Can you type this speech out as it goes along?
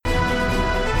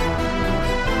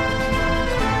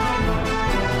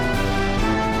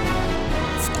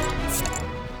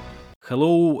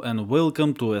Hello and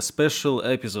welcome to a special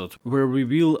episode where we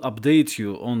will update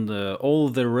you on all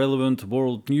the relevant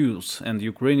world news and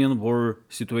Ukrainian war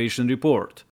situation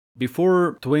report.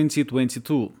 Before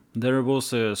 2022, there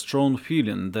was a strong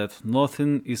feeling that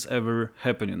nothing is ever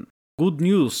happening. Good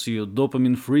news, you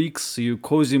dopamine freaks, you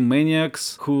cozy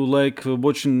maniacs who like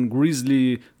watching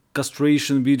grisly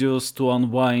castration videos to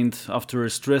unwind after a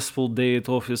stressful day at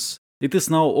office. It is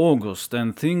now August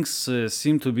and things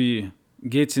seem to be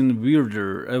getting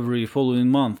weirder every following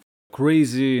month.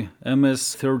 Crazy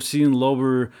MS-13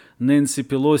 lover Nancy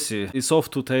Pelosi is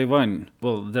off to Taiwan.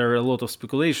 Well, there are a lot of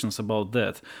speculations about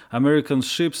that. American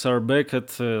ships are back at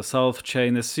South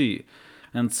China Sea,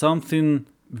 and something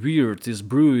weird is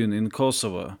brewing in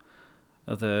Kosovo.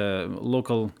 The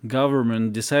local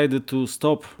government decided to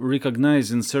stop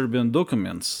recognizing Serbian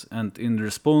documents, and in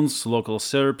response, local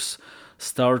Serbs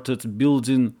started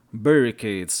building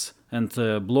barricades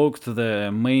and blocked the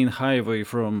main highway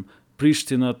from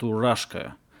Pristina to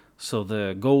Rashka. So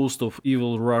the ghost of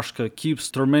evil Rashka keeps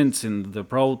tormenting the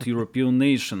proud European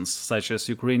nations such as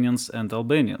Ukrainians and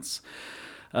Albanians.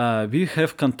 We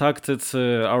have contacted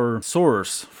our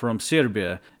source from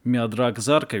Serbia, Miodrag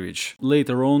Zarkovic,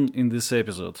 later on in this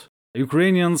episode.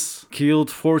 Ukrainians killed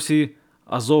 40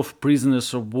 Azov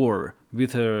prisoners of war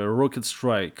with a rocket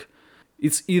strike.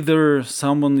 It's either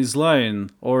someone is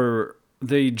lying or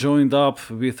they joined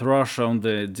up with Russia on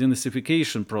the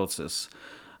denazification process.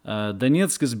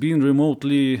 Donetsk is being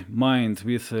remotely mined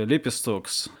with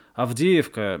Lepistoks.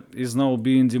 Avdiivka is now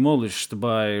being demolished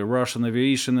by Russian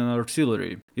aviation and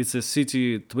artillery. It's a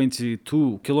city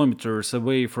 22 kilometers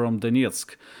away from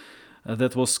Donetsk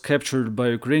that was captured by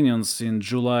Ukrainians in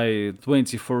July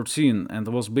 2014 and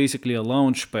was basically a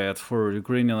launch pad for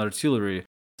Ukrainian artillery.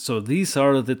 So these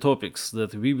are the topics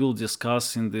that we will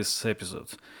discuss in this episode.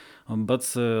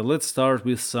 But let's start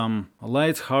with some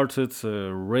light-hearted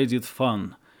Reddit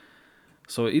fun.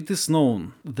 So it is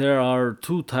known there are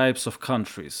two types of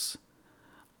countries.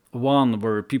 One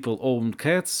where people own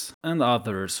cats and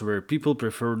others where people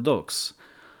prefer dogs.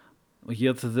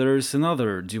 Yet there is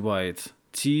another divide,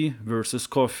 tea versus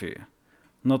coffee.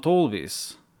 Not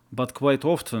always, but quite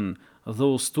often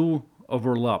those two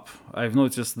overlap. I've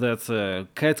noticed that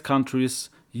cat countries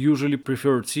usually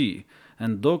prefer tea,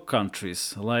 and dog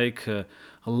countries like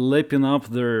lapping up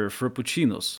their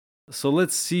frappuccinos. So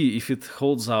let's see if it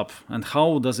holds up and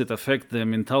how does it affect the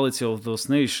mentality of those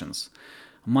nations.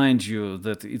 Mind you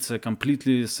that it's a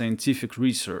completely scientific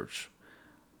research.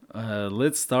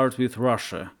 Let's start with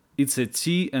Russia. It's a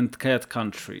tea and cat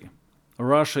country.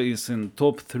 Russia is in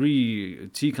top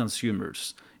 3 tea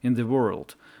consumers in the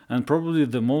world, and probably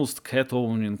the most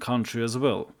cat-owning country as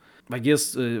well. I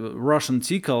guess Russian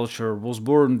tea culture was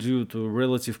born due to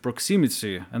relative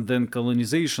proximity and then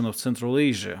colonization of Central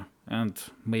Asia, and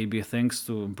maybe thanks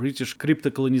to British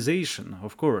crypto-colonization,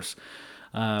 of course.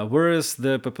 Whereas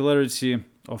the popularity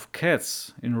of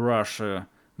cats in Russia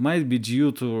might be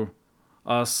due to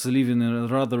us living in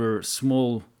rather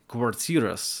small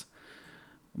kvartiras.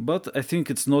 But I think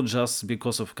it's not just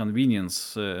because of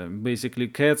convenience. Basically,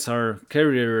 cats are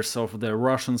carriers of the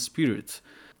Russian spirit,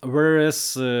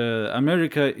 whereas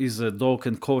America is a dog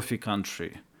and coffee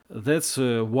country. That's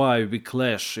why we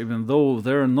clash, even though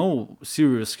there are no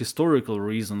serious historical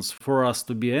reasons for us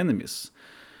to be enemies.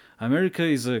 America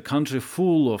is a country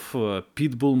full of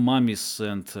pitbull mummies,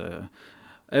 and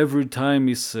every time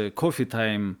is coffee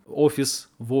time office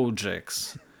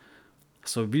Wojaks.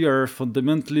 So we are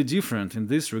fundamentally different in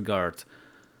this regard.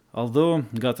 Although,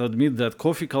 gotta admit that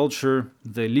coffee culture,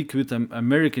 the liquid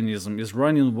Americanism, is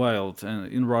running wild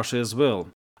in Russia as well.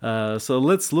 So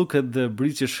let's look at the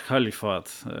British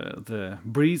Caliphate. The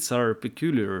Brits are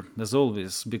peculiar, as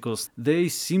always, because they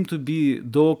seem to be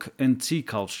dog and tea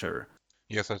culture.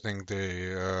 Yes, I think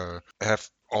they have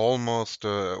almost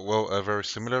a very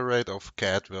similar rate of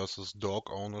cat versus dog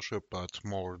ownership, but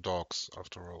more dogs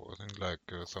after all. I think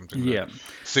like something like Yeah,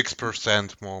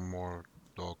 6% more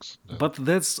dogs than. but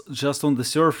that's just on the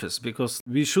surface, because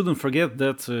we shouldn't forget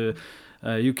that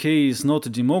UK is not a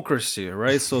democracy,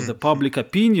 right? So the public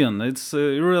opinion, it's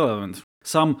irrelevant.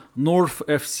 Some North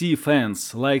FC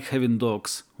fans like having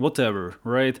dogs, whatever,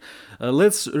 right?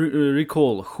 Let's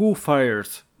recall who fired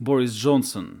Boris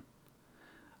Johnson.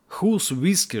 Whose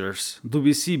whiskers do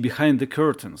we see behind the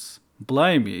curtains?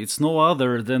 Blimey, it's no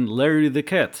other than Larry the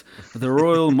Cat, the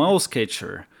royal mouse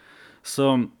catcher.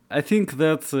 So I think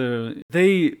that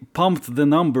they pumped the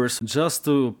numbers just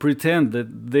to pretend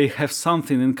that they have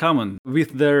something in common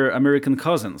with their American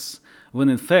cousins, when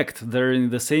in fact they're in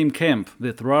the same camp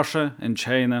with Russia and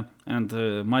China and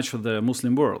much of the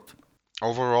Muslim world.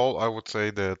 Overall, I would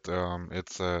say that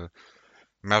it's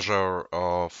measure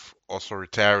of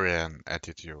authoritarian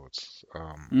attitudes.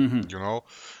 Hmm. You know,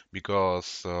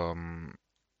 because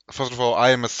first of all,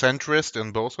 I am a centrist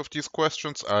in both of these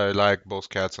questions. I like both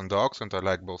cats and dogs, and I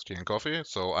like both tea and coffee,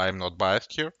 so I'm not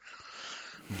biased here.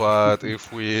 But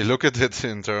if we look at it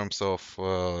in terms of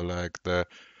like the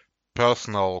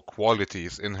personal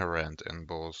qualities inherent in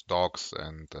both dogs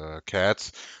and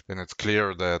cats, then it's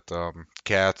clear that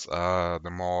cats are the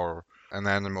more an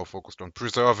animal focused on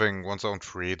preserving one's own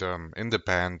freedom,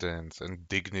 independence, and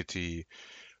dignity.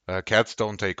 Cats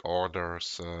don't take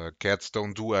orders. Cats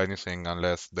don't do anything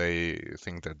unless they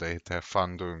think that they'd have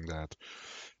fun doing that.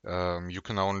 You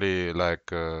can only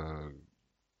like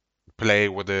play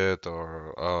with it,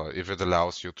 or if it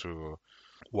allows you to.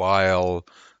 While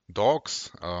dogs,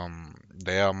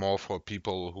 they are more for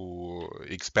people who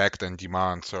expect and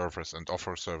demand service and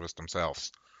offer service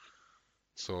themselves.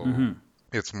 So Hmm.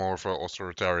 it's more of an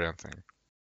authoritarian thing.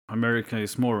 America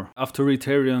is more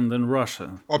authoritarian than Russia,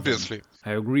 then. Obviously.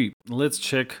 I agree. Let's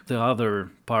check the other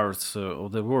parts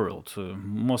of the world.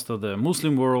 Most of the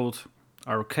Muslim world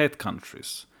are cat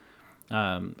countries.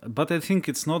 But I think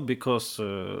it's not because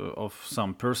of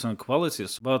some personal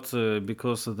qualities, but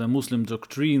because the Muslim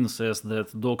doctrine says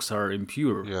that dogs are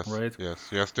impure, Yes, right? yes,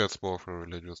 yes, that's more of a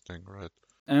religious thing, right?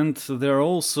 And they're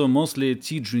also mostly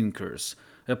tea drinkers,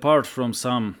 apart from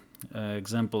some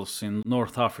examples in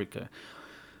North Africa.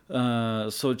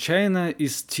 So China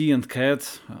is tea and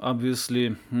cat,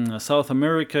 obviously. South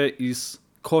America is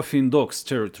coffee and dogs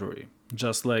territory,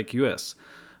 just like US.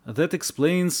 That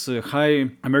explains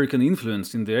high American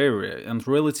influence in the area and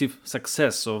relative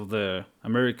success of the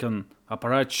American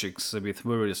apparatchiks with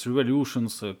various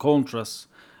revolutions, contras,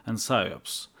 and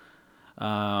psyops,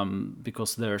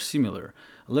 because they are similar.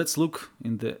 Let's look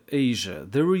in the Asia.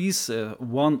 There is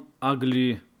one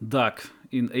ugly duck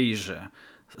in Asia,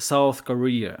 South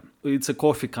Korea. It's a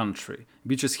coffee country,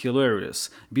 which is hilarious,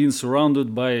 being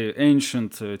surrounded by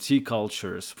ancient tea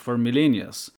cultures for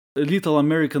millennia. Little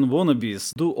American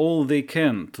wannabes do all they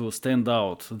can to stand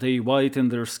out. They whiten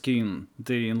their skin,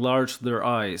 they enlarge their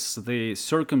eyes, they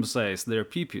circumcise their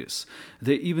peepees.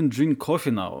 They even drink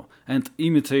coffee now and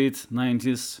imitate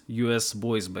 90s US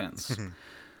boys bands.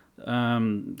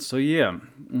 So yeah,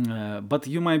 but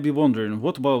you might be wondering,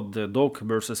 what about the dog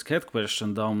versus cat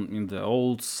question down in the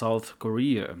old South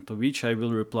Korea? To which I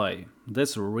will reply,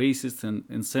 that's a racist and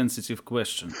insensitive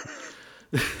question.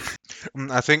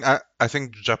 I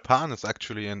think Japan is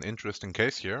actually an interesting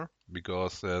case here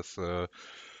because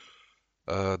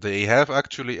they have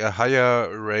actually a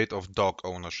higher rate of dog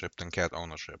ownership than cat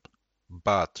ownership,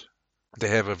 but they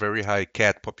have a very high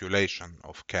cat population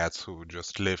of cats who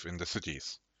just live in the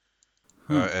cities,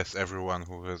 Hmm. as everyone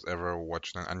who has ever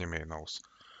watched an anime knows.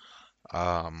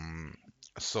 Um,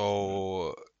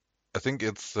 so I think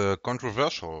it's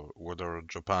controversial whether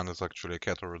Japan is actually a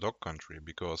cat or a dog country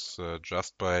because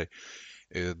just by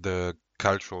the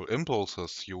cultural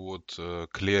impulses, you would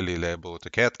clearly label it a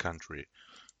cat country.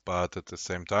 But at the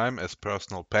same time, as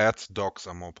personal pets, dogs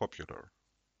are more popular.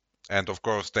 And of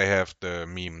course, they have the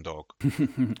meme dog,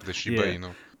 the Shiba Yeah,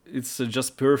 Inu. it's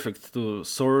just perfect to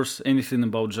source anything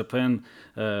about Japan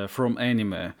from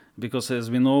anime, because as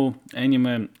we know,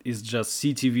 anime is just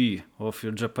CTV of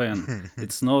Japan.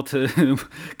 It's not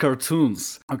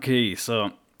cartoons. Okay,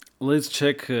 so let's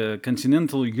check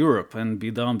continental Europe and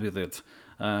be done with it.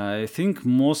 I think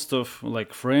most of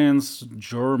like France,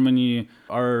 Germany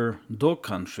are dog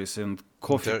countries and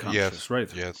coffee Yes, countries,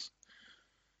 right? yes.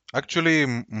 Actually,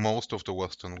 most of the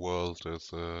Western world is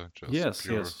just Yes,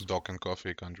 pure yes. dog and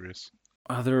coffee countries.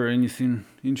 Are there anything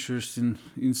interesting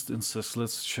instances?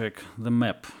 Let's check the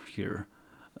map here.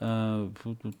 Oh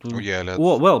yeah, Oh, let's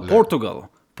well, let. Portugal.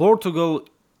 Portugal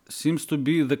seems to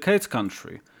be the cat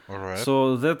country. All right.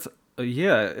 So that,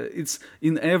 yeah, it's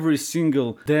in every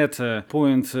single data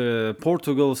point.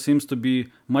 Portugal seems to be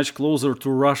much closer to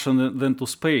Russia than to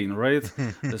Spain, right?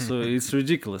 So it's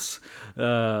ridiculous.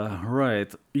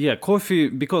 Right. Yeah, coffee,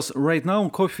 because right now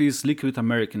coffee is liquid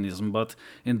Americanism, but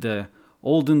in the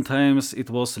olden times it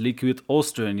was liquid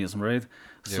Austrianism, right?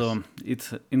 Yes. So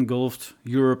it engulfed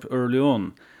Europe early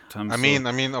on. So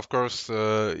Of course,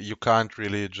 you can't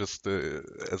really just,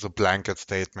 as a blanket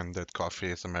statement, that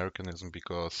coffee is Americanism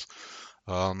because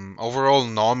overall,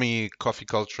 normie coffee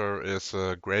culture is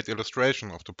a great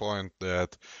illustration of the point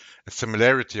that a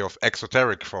similarity of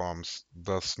exoteric forms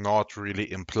does not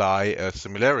really imply a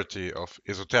similarity of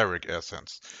esoteric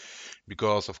essence.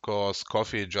 Because, of course,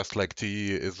 coffee, just like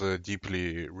tea, is a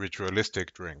deeply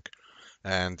ritualistic drink.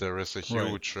 And there is a right.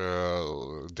 huge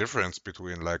difference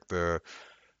between like the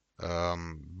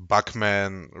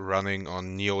Buckman running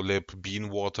on Neolib bean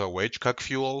water wage-cock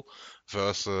fuel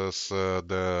versus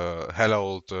the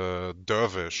hallowed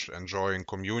dervish enjoying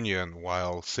communion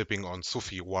while sipping on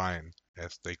Sufi wine,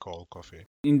 as they call coffee.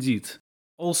 Indeed.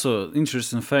 Also,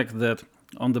 interesting fact that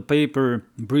on the paper,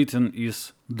 Britain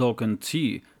is DOC and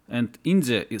T, and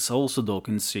India is also DOC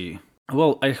and C.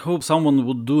 Well, I hope someone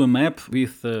would do a map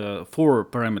with 4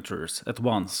 parameters at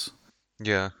once.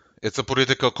 Yeah, it's a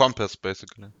political compass,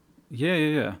 basically.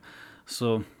 Yeah.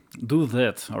 So do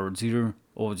that, our dear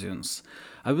audience.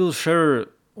 I will share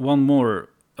one more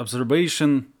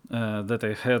observation that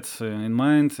I had in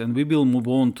mind, and we will move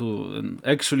on to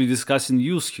actually discussing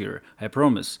news here, I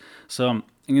promise. So,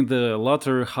 in the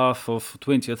latter half of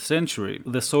 20th century,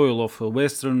 the soil of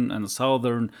Western and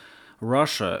Southern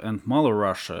Russia and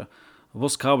Malorussia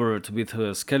was covered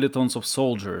with skeletons of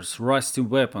soldiers, rusty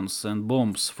weapons, and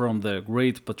bombs from the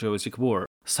Great Patriotic War.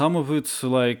 Some of it,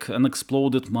 like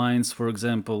unexploded mines, for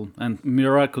example, and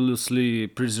miraculously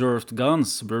preserved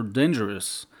guns, were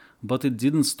dangerous. But it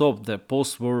didn't stop the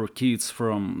post war kids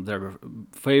from their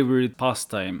favorite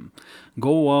pastime.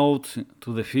 Go out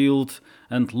to the field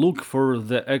and look for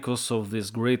the echoes of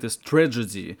this greatest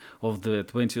tragedy of the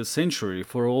 20th century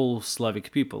for all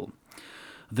Slavic people.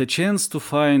 The chance to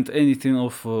find anything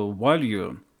of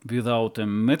value without a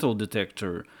metal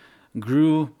detector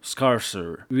grew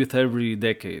scarcer with every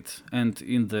decade, and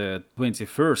in the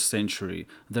 21st century,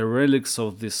 the relics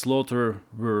of the slaughter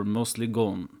were mostly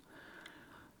gone.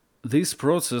 This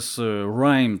process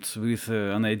rhymed with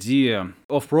an idea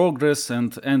of progress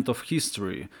and end of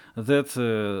history, that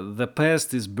the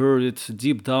past is buried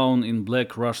deep down in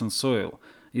black Russian soil.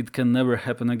 It can never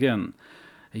happen again.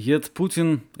 Yet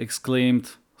Putin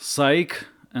exclaimed, "Psych!"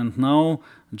 And now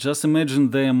just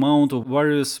imagine the amount of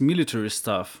various military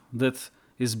stuff that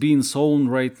is being sown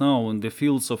right now in the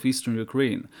fields of eastern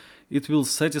Ukraine. It will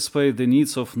satisfy the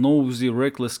needs of nosy,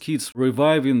 reckless kids,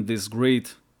 reviving this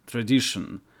great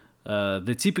tradition.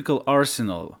 The typical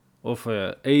arsenal of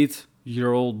an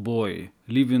 8-year-old boy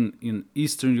living in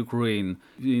eastern Ukraine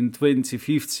in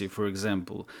 2050, for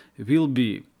example, will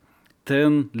be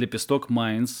 10 Lepestok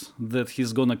mines that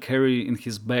he's gonna carry in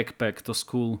his backpack to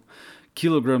school,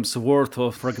 kilograms worth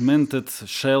of fragmented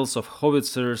shells of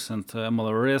howitzers and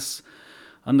MLRS,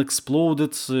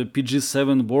 unexploded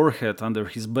PG-7 warhead under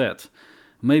his bed,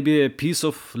 maybe a piece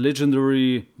of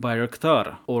legendary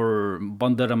Bayraktar or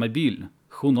Banderamabil,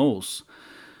 who knows.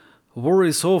 War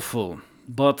is awful,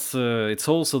 but it's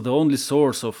also the only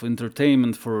source of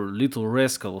entertainment for little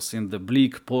rascals in the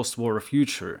bleak post-war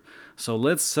future. So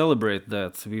let's celebrate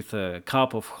that with a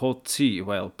cup of hot tea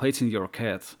while petting your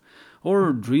cat.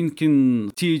 Or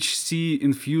drinking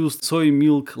THC-infused soy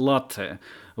milk latte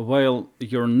while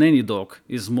your nanny dog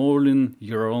is mauling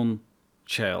your own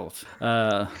child.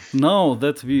 Now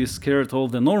that we scared all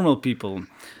the normal people,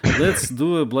 let's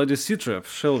do a bloody sea trap,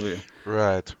 shall we?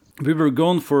 Right. We were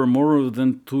gone for more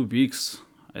than 2 weeks,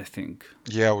 I think.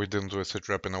 Yeah, we didn't do a sit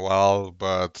rep in a while,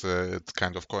 but it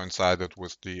kind of coincided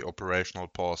with the operational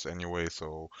pause anyway,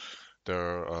 so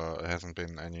there hasn't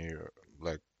been any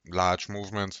like large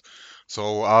movements.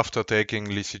 So after taking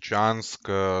Lysychansk,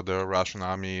 the Russian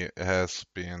army has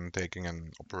been taking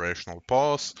an operational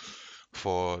pause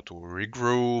to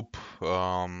regroup,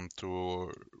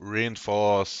 to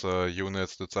reinforce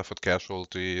units that suffered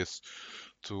casualties,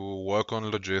 to work on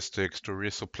logistics, to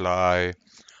resupply.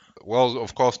 Well,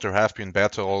 of course, there have been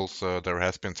battles. There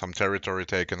has been some territory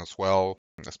taken as well,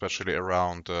 especially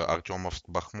around Artyomovsk,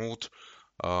 Bakhmut.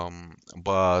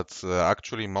 But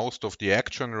actually, most of the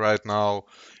action right now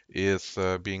is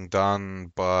being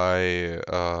done by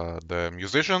the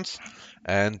musicians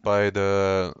and by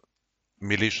the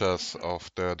militias of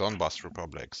the Donbas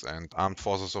republics. And armed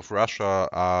forces of Russia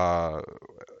are,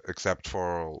 except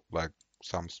for like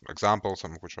some examples,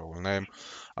 some of which I will name,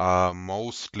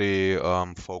 mostly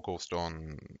focused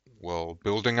on, well,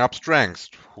 building up strength.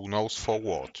 Who knows for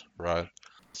what, right?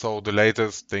 So the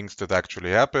latest things that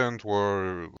actually happened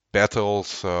were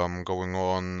battles going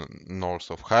on north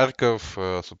of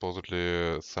Kharkov,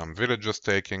 supposedly some villages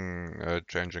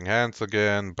changing hands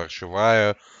again.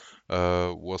 Barshevaya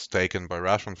was taken by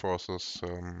Russian forces,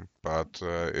 but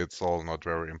it's all not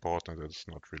very important. It's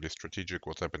not really strategic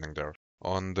what's happening there.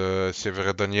 On the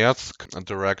Severodonetsk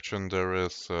direction, there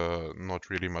is not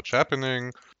really much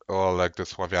happening, or like the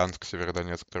Slavyansk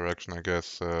Severodonetsk direction, I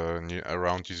guess,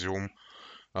 around Izum.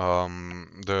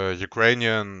 The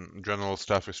Ukrainian general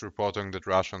staff is reporting that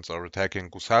Russians are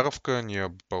attacking Gusarovka near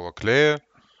Balakleya,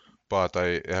 but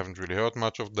I haven't really heard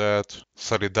much of that.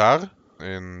 Solidar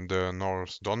in the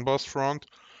North Donbas front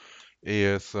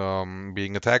is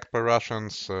being attacked by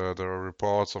Russians. There are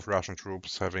reports of Russian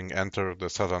troops having entered the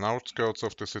southern outskirts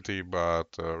of the city, but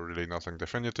really nothing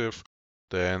definitive.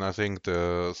 Then I think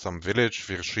some village,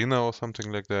 Vershina or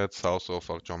something like that, south of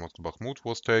Artyomovsk Bakhmut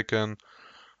was taken.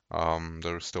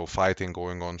 There's still fighting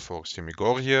going on for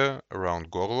Semigorye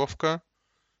around Gorlovka,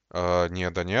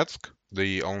 near Donetsk.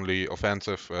 The only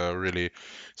offensive, really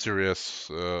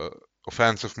serious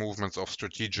offensive movements of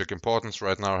strategic importance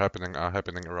right now are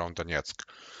happening around Donetsk.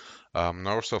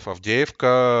 North of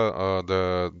Avdiivka,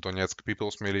 the Donetsk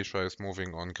People's Militia is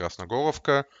moving on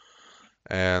Krasnogorovka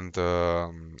and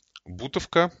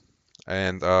Butovka,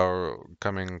 and are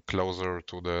coming closer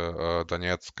to the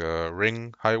Donetsk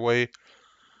Ring Highway.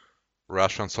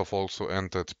 Russians have also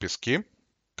entered Pisky,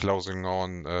 closing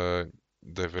on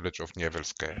the village of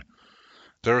Nevelskaya.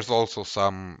 There is also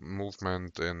some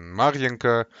movement in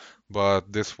Maryanka,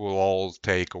 but this will all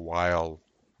take a while,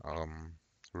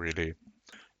 really,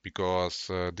 because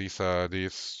these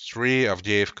three,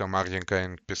 Avdiivka, Maryanka,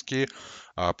 and Pisky,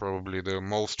 are probably the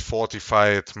most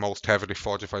fortified, most heavily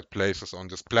fortified places on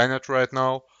this planet right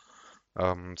now.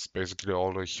 It's basically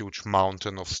all a huge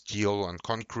mountain of steel and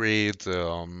concrete,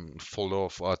 full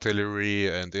of artillery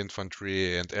and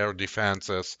infantry and air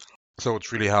defenses. So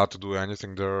it's really hard to do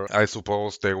anything there. I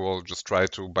suppose they will just try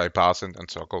to bypass and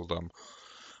encircle them.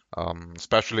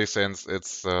 Especially since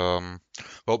it's,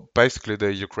 well, basically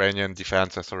the Ukrainian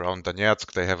defenses around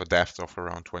Donetsk, they have a depth of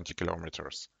around 20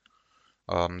 kilometers.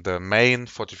 The main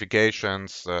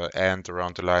fortifications end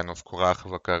around the line of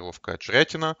Kurachovo, Karlovka,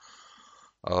 Chretina.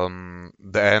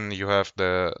 Then you have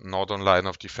the northern line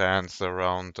of defense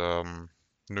around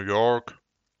New York,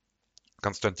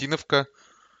 Konstantinovka,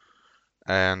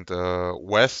 and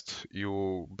west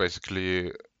you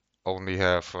basically only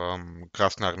have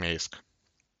Krasnoarmeysk.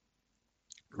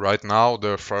 Right now,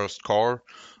 the first corps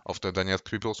of the Donetsk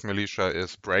People's Militia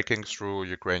is breaking through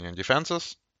Ukrainian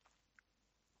defenses.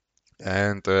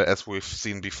 And as we've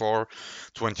seen before,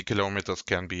 20 kilometers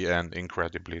can be an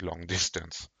incredibly long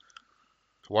distance.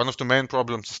 One of the main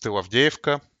problems is still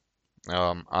Avdiivka.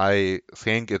 I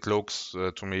think it looks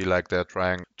to me like they're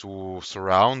trying to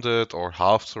surround it or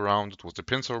half surround it with the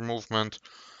pincer movement.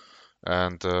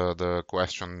 And the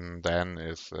question then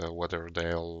is whether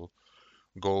they'll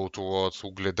go towards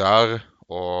Ugledar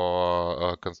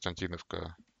or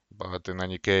Konstantinovka. But in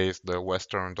any case, the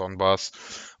Western Donbas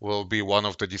will be one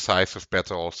of the decisive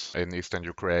battles in eastern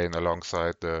Ukraine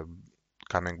alongside the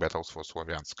coming battles for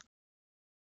Slavyansk.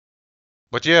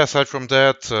 But yeah, aside from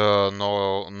that,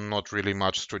 no, not really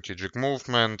much strategic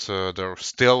movement. There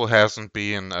still hasn't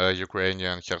been a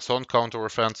Ukrainian Kherson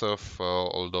counteroffensive,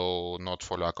 although not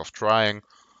for lack of trying.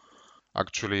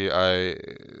 Actually, I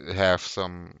have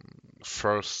some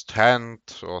first-hand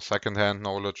or second-hand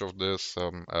knowledge of this.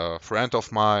 A friend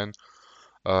of mine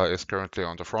is currently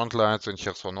on the front lines in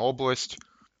Kherson Oblast.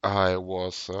 I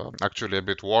was actually a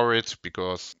bit worried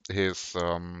because his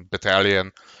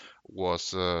battalion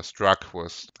was struck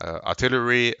with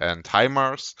artillery and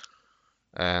HIMARS,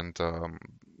 and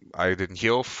I didn't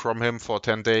hear from him for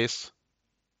 10 days.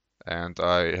 And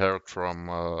I heard from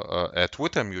a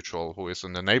Twitter mutual who is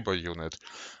in the neighbor unit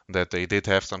that they did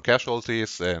have some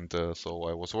casualties, and so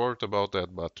I was worried about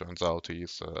that, but turns out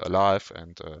he's alive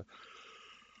and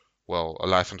well,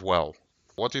 alive and well.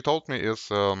 What he told me is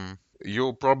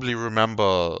you probably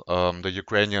remember the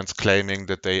Ukrainians claiming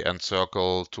that they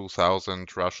encircled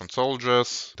 2,000 Russian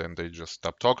soldiers, then they just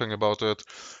stopped talking about it,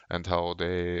 and how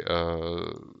they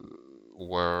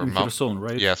were In Kherson,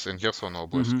 right? yes, in Kherson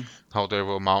Oblast, Mm-hmm. how they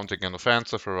were mounting an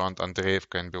offensive around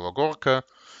Andreevka and Bilogorka,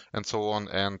 and so on.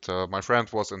 And my friend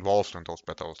was involved in those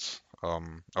battles.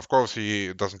 Of course,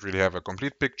 he doesn't really have a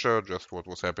complete picture, just what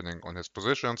was happening on his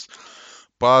positions.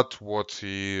 But what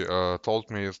he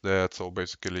told me is that so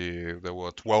basically there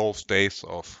were 12 days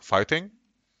of fighting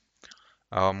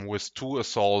with 2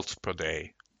 assaults per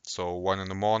day. So one in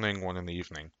the morning, one in the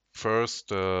evening.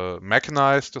 First,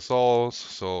 mechanized assaults,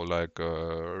 so like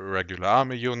regular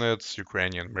army units,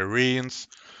 Ukrainian Marines,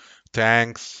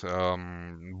 tanks,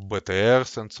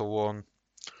 BTRs, and so on.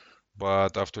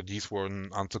 But after these were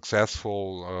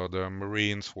unsuccessful, the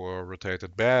Marines were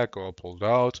rotated back or pulled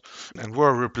out and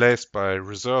were replaced by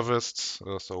reservists,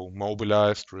 so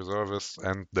mobilized reservists,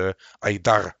 and the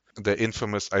Aidar, the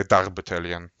infamous Aidar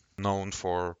battalion, known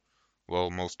for, well,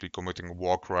 mostly committing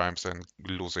war crimes and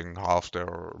losing half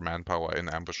their manpower in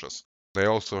ambushes. They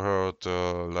also heard,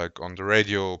 like on the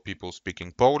radio, people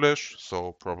speaking Polish,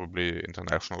 so probably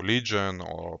International Legion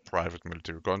or private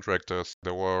military contractors.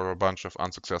 There were a bunch of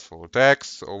unsuccessful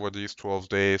attacks over these 12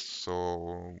 days,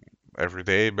 so every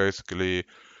day basically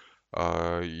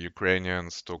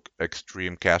Ukrainians took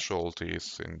extreme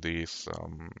casualties in these.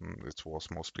 It was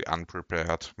mostly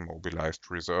unprepared, mobilized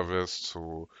reservists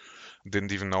who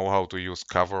didn't even know how to use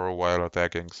cover while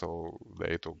attacking, so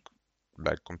they took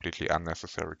like completely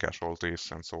unnecessary casualties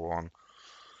and so on.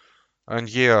 And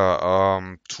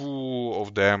yeah, two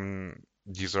of them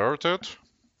deserted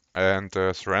and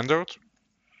surrendered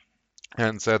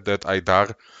and said that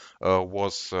Aidar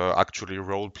was actually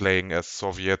role-playing as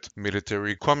Soviet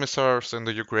military commissars in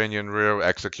the Ukrainian rear,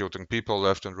 executing people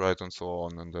left and right and so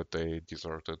on, and that they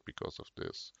deserted because of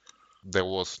this. There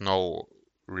was no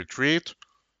retreat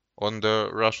on the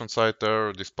Russian side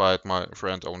there, despite my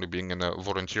friend only being in a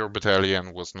volunteer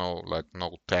battalion with no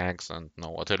tanks and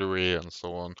no artillery and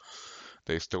so on.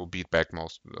 They still beat back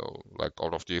like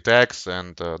all of the attacks,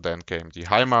 and then came the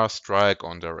HIMARS strike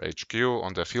on their HQ,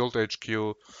 on their field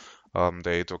HQ.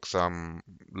 They took some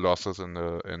losses in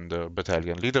the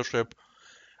battalion leadership,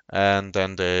 and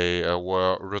then they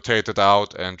were rotated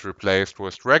out and replaced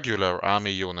with regular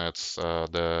army units,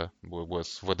 with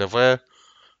VDV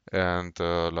and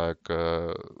like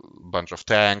a bunch of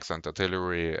tanks and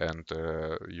artillery, and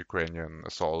Ukrainian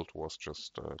assault was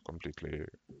just completely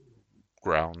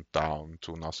ground down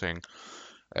to nothing.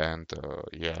 And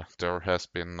yeah, there has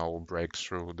been no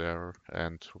breakthrough there,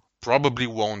 and probably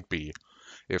won't be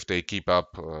if they keep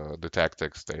up the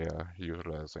tactics they are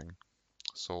utilizing.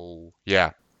 So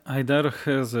yeah. Aidar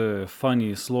has a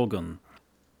funny slogan: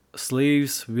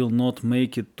 slaves will not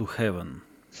make it to heaven.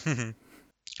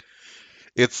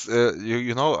 It's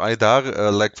you know,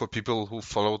 Aidar, like for people who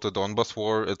follow the Donbas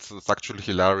war, it's actually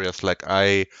hilarious. Like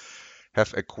I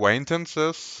have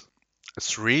acquaintances,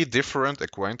 three different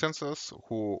acquaintances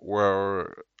who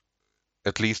were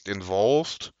at least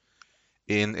involved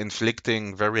in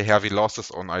inflicting very heavy losses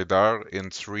on Aidar in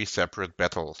three separate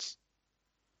battles.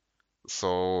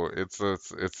 So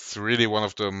it's really one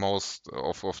of the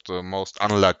most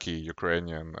unlucky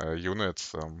Ukrainian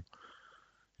units.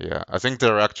 Yeah, I think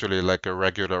they're actually like a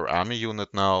regular army unit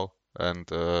now and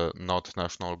not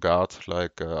National Guard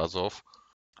like Azov.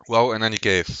 Well, in any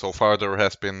case, so far there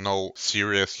has been no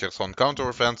serious Kherson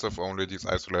counteroffensive, only these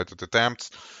isolated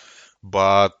attempts,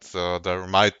 but there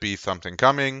might be something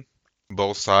coming.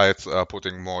 Both sides are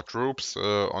putting more troops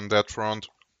on that front,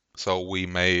 so we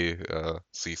may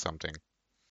see something.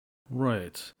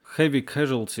 Right. Heavy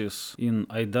casualties in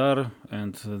Aidar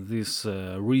and this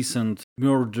recent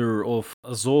murder of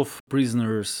Azov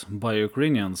prisoners by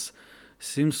Ukrainians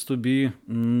seems to be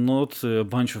not a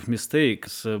bunch of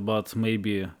mistakes, but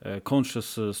maybe a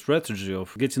conscious strategy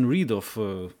of getting rid of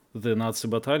the Nazi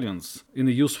battalions in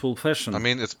a useful fashion. I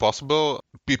mean, it's possible.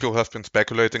 People have been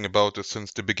speculating about this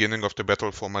since the beginning of the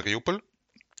battle for Mariupol,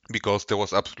 because there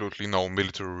was absolutely no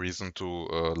military reason to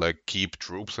like keep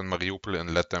troops in Mariupol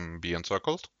and let them be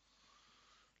encircled.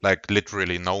 Like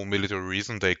literally no military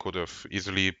reason. They could have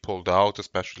easily pulled out,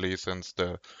 especially since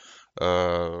the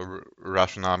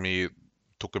Russian army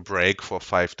took a break for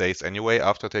 5 days anyway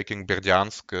after taking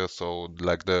Berdyansk. So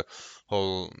like the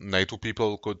whole NATO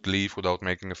people could leave without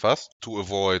making a fuss to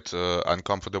avoid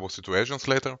uncomfortable situations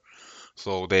later.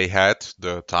 So they had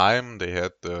the time, they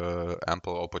had the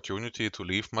ample opportunity to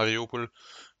leave Mariupol,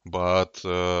 but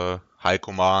High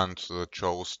Command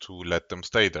chose to let them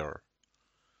stay there.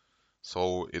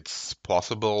 So it's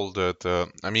possible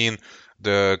that, I mean,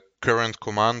 the current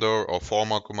commander or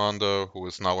former commander who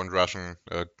is now in Russian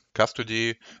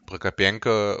custody,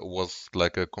 Prokopenko, was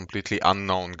like a completely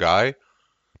unknown guy.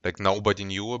 Like nobody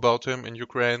knew about him in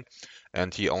Ukraine,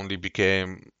 and he only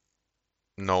became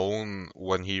known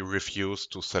when he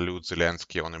refused to salute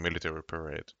Zelensky on a military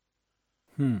parade.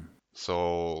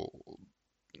 So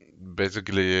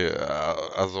basically,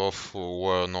 Azov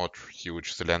were not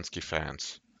huge Zelensky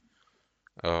fans.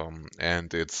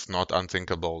 And it's not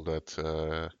unthinkable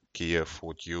that Kiev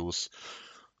would use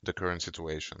the current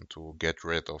situation to get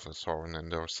rid of a thorn in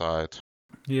their side.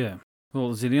 Yeah.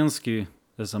 Well, Zelensky,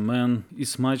 as a man,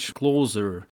 is much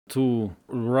closer to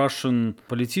Russian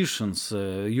politicians.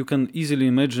 You can easily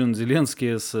imagine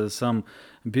Zelensky as some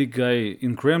big guy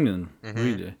in Kremlin,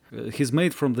 really. He's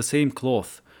made from the same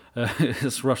cloth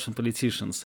as Russian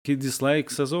politicians. He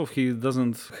dislikes Azov, he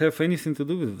doesn't have anything to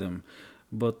do with them,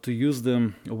 but to use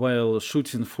them while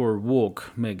shooting for Vogue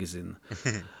magazine.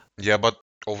 Yeah, but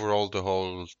overall, the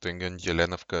whole thing in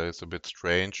Yelenovka is a bit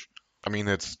strange. I mean,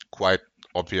 it's quite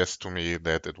obvious to me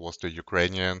that it was the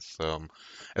Ukrainians,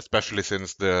 especially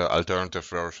since the alternative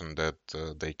version that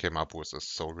they came up with is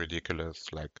so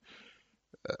ridiculous. Like,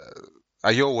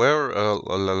 are you aware,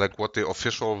 like, what the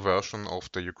official version of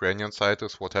the Ukrainian side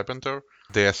is? What happened there?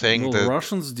 They are saying Well, that,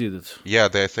 Russians did it. yeah,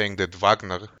 they're saying that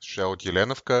Wagner shelled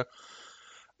Yelenovka,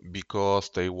 because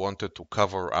they wanted to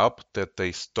cover up that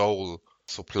they stole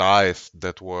supplies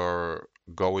that were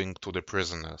going to the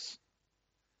prisoners.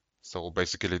 So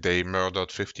basically, they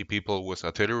murdered 50 people with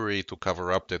artillery to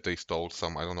cover up that they stole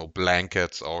some, I don't know,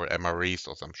 blankets or MREs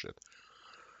or some shit.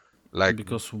 Like,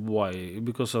 Because why?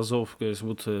 Because Azov guys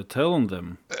would tell on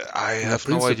them. I The have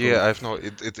no idea. principle. I have no.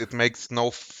 It makes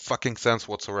no fucking sense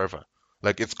whatsoever.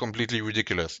 Like, it's completely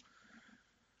ridiculous.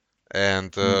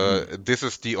 And Hmm. this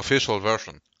is the official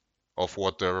version of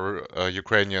what the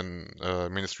Ukrainian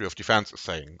Ministry of Defense is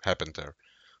saying happened there.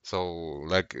 So,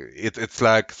 like, it's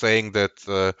like saying that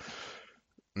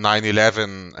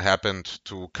 9/11 happened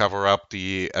to cover up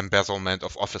the embezzlement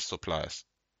of office supplies.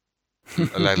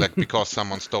 Like because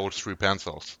someone stole 3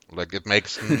 pencils. Like, it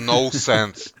makes no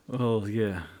sense. Well,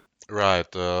 yeah. Right.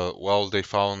 Well, they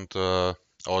found, or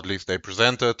at least they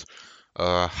presented,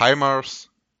 HIMARS,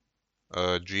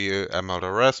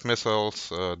 GMLRS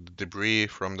missiles, debris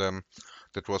from them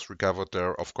that was recovered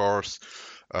there. Of course,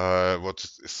 what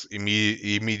is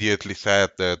immediately said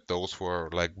that those were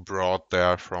like brought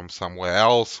there from somewhere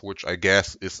else, which I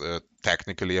guess is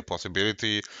technically a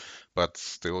possibility, but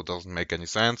still doesn't make any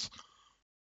sense.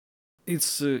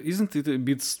 It's isn't it a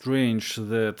bit strange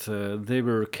that they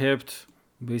were kept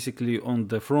basically on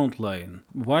the front line?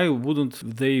 Why wouldn't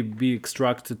they be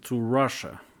extracted to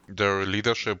Russia? Their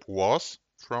leadership was,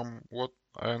 from what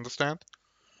I understand,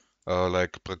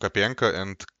 like Prokopenko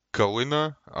and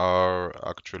Kalina are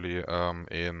actually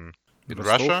in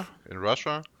Russia, Rostov? in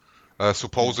Russia. Yeah.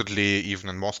 Supposedly even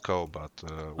in Moscow, but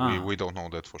Ah, we don't know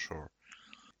that for sure.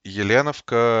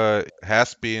 Yelenovka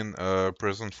has been a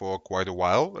prison for quite a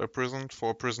while, a prison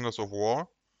for prisoners of war,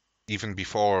 even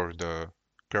before the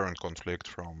current conflict,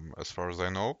 from as far as I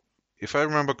know. If I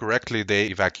remember correctly, they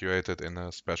evacuated in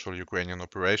a special Ukrainian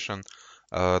operation.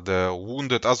 The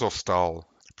wounded Azovstal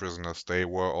prisoners, they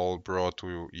were all brought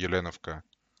to Yelenovka,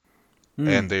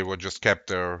 and hmm. they were just kept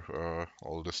there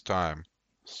all this time.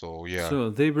 So yeah,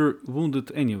 So they were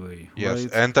wounded anyway, yes,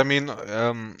 right? and I mean,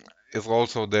 it's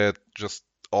also that just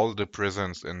all the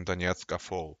prisons in Donetsk are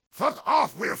full. Fuck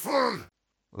off, we're full!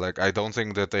 Like, I don't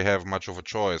think that they have much of a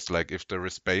choice. Like, if there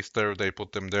is space there, they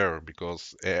put them there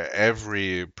because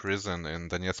every prison in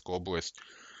Donetsk Oblast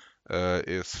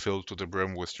is filled to the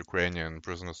brim with Ukrainian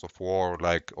prisoners of war.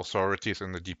 Like, authorities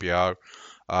in the DPR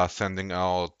are sending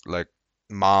out like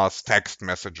mass text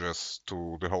messages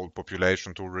to the whole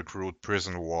population to recruit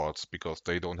prison wards because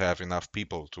they don't have enough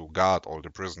people to guard all the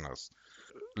prisoners.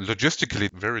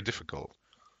 Logistically, very difficult.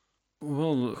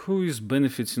 Well, who is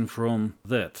benefiting from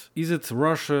that? Is it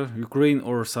Russia, Ukraine,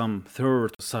 or some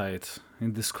third side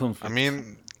in this I conflict?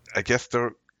 mean, I guess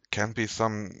there can be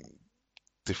some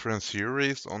different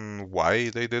theories on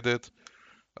why they did it.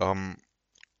 Um,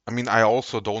 I mean, I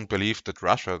also don't believe that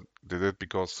Russia did it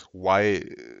because why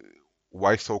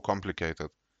so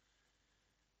complicated?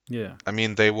 Yeah. I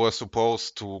mean, they were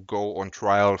supposed to go on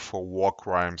trial for war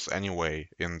crimes anyway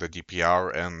in the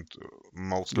DPR, and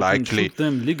most You can likely, shoot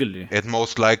them legally.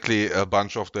 a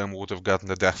bunch of them would have gotten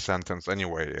a death sentence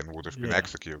anyway and would have been Yeah.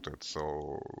 executed.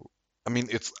 So, I mean,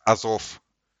 it's Azov.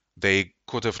 They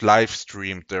could have live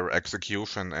streamed their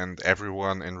execution, and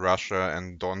everyone in Russia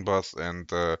and Donbas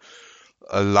and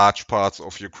large parts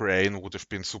of Ukraine would have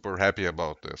been super happy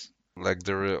about this. Like,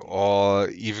 or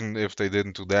even if they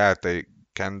didn't do that, they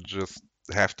can just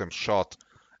have them shot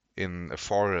in a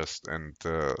forest and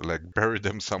like bury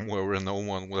them somewhere where no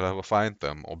one will ever find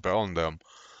them, or burn them.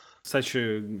 Such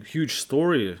a huge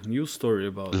story, news story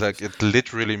about Like, this. it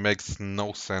literally makes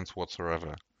no sense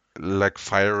whatsoever. Like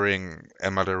firing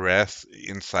MLRS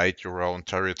inside your own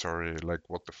territory. Like,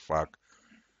 what the fuck?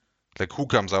 Like, who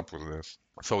comes up with this?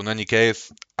 So in any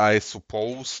case, I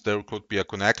suppose there could be a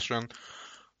connection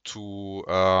to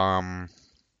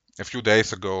a few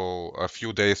days ago, a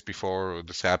few days before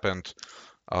this happened,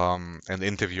 an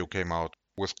interview came out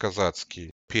with Kazatsky,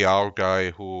 PR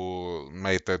guy who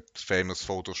made that famous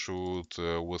photo shoot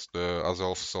with the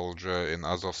Azov soldier in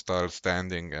Azov style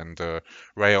standing and a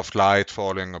ray of light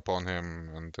falling upon him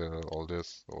and all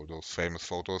those famous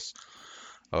photos.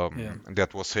 Yeah. And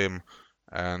that was him,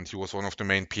 and he was one of the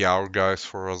main PR guys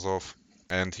for Azov.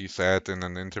 And he said in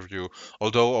an interview,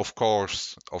 although of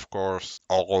course,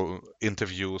 all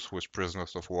interviews with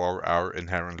prisoners of war are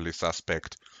inherently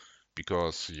suspect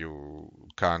because you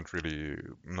can't really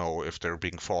know if they're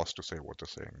being forced to say what they're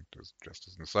saying. Just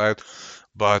as an aside.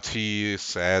 But he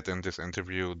said in this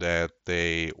interview that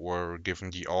they were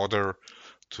given the order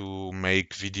to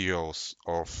make videos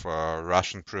of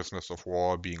Russian prisoners of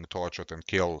war being tortured and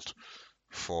killed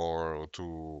for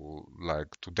to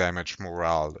damage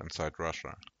morale inside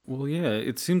Russia. Well, yeah,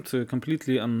 it seemed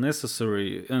completely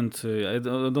unnecessary, and I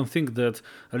don't think that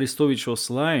Aristovich was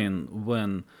lying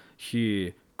when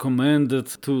he commanded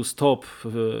to stop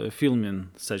filming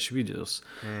such videos,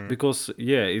 Mm, because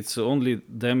yeah, it's only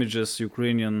damages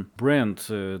Ukrainian brand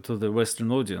to the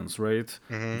Western audience, right?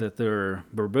 hmm. That they're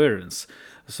barbarians.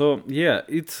 So yeah,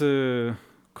 it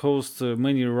caused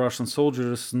many Russian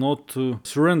soldiers not to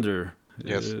surrender.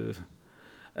 Yes, Uh,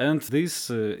 and this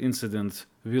incident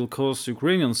will cause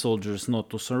Ukrainian soldiers not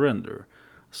to surrender.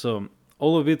 So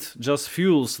all of it just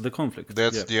fuels the conflict.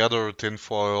 that's Yeah. the other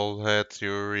tinfoil hat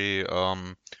theory.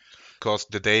 Because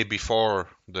the day before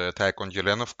the attack on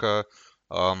Yelenovka,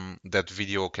 that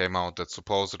video came out that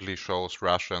supposedly shows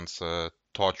Russians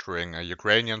torturing a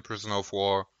Ukrainian prisoner of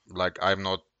war. Like, I'm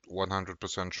not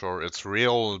 100% sure it's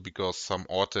real because some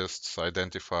artists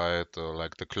identified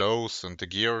like the clothes and the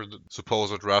gear that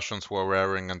supposed Russians were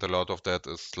wearing, and a lot of that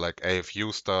is like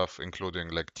AFU stuff, including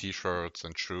like t-shirts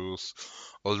and shoes.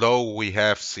 Although we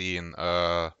have seen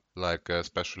like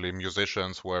especially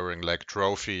musicians wearing like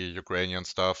trophy Ukrainian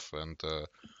stuff, and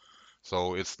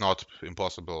so it's not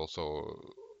impossible. So,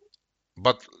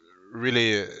 but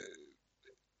really,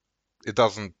 it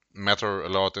doesn't matter a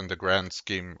lot in the grand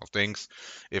scheme of things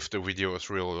if the video is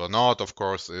real or not. Of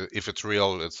course, if it's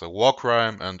real, it's a war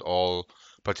crime, and all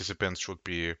participants should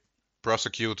be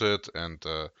prosecuted and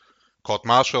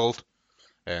court-martialed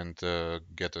and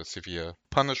get a severe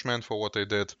punishment for what they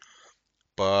did.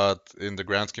 But in the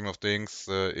grand scheme of things,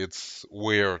 it's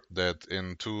weird that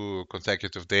in 2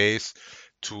 consecutive days,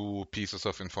 2 pieces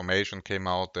of information came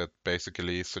out that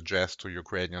basically suggest to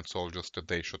Ukrainian soldiers that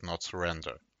they should not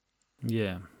surrender.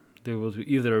 Yeah. They will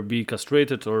either be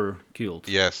castrated or killed.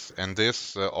 Yes, and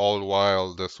this all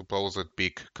while the supposed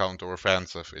big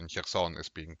counteroffensive in Kherson is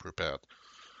being prepared.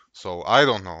 So I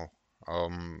don't know.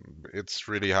 It's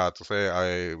really hard to say.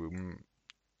 I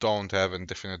don't have a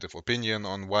definitive opinion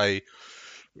on why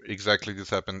exactly this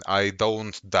happened. I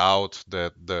don't doubt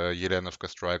that the Yelenovka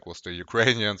strike was the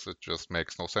Ukrainians. It just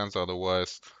makes no sense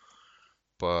otherwise.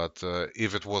 But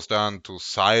if it was done to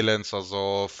silence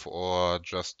Azov or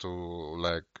just to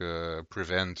like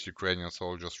prevent Ukrainian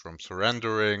soldiers from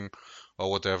surrendering or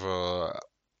whatever,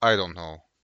 I don't know.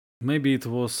 Maybe it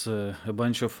was a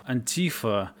bunch of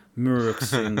Antifa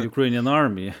mercs in Ukrainian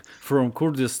army from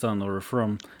Kurdistan or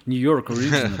from New York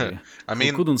originally I who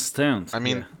mean, couldn't stand. I Yeah.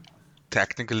 mean,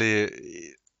 technically,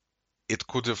 it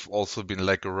could have also been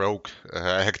like a rogue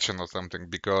action or something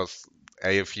because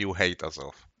AFU hate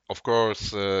Azov. Of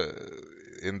course,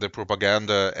 in the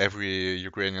propaganda, every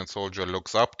Ukrainian soldier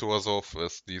looks up to Azov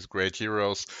as these great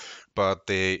heroes, but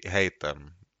they hate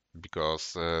them because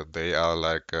they are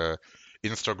like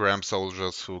Instagram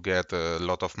soldiers who get a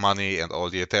lot of money and all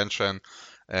the attention,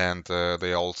 and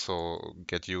they also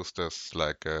get used as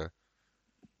like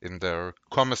in their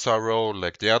commissar role,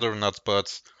 like the other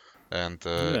nutsbutts, and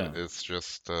Yeah. it's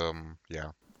just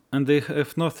yeah, And they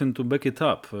have nothing to back it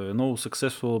up, no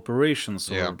successful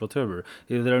operations or yeah. whatever.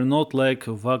 They're not like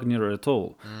Wagner at all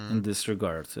in Mm. this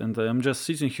regard. And I'm just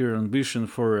sitting here on vision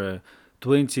for a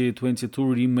 2022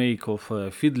 remake of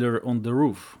Fiddler on the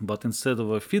Roof, but instead of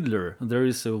a fiddler, there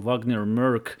is a Wagner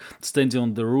Merc standing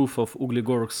on the roof of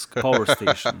Uglegorsk power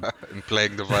station. And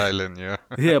playing the violin, yeah.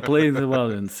 Yeah, playing the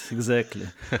violins, exactly.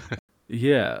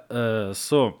 Yeah,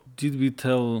 so did we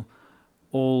tell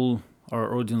all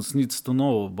our audience needs to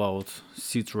know about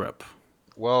CTRAP?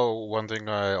 Well, one thing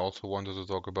I also wanted to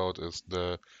talk about is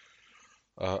the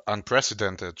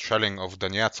unprecedented shelling of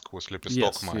Donetsk with Lipestok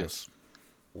Yes, mines, yes.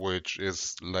 which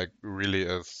is like really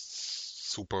a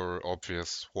super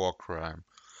obvious war crime.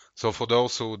 So for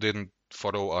those who didn't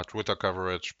follow our Twitter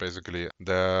coverage, basically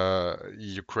the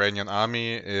Ukrainian army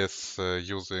is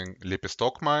using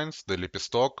Lipestok mines. The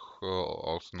Lipestok,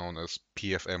 also known as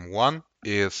PFM-1,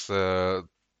 is a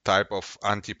type of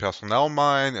anti-personnel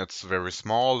mine. It's very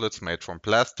small. It's made from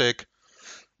plastic.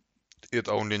 It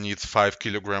only needs 5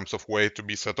 kilograms of weight to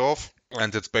be set off,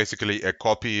 and it's basically a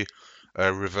copy,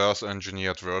 a reverse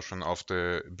engineered version of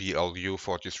the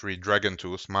BLU-43 Dragon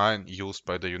Tooth mine used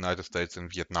by the United States in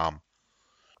Vietnam.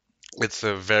 It's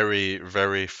a very,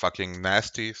 very fucking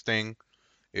nasty thing.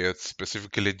 It's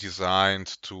specifically designed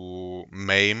to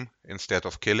maim instead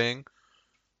of killing.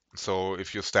 So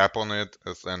if you step on it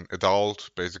as an adult,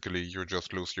 basically you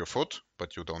just lose your foot,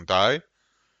 but you don't die.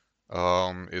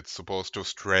 It's supposed to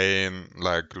strain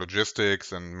like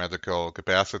logistics and medical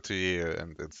capacity,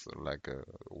 and it's like,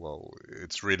 well,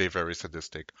 it's really very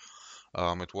sadistic.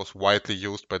 It was widely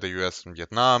used by the US in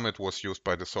Vietnam. It was used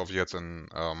by the Soviets, and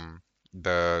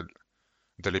the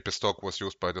Lipestok was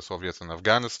used by the Soviets in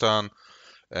Afghanistan,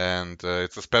 and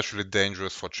it's especially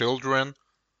dangerous for children.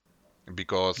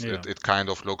 because Yeah. it kind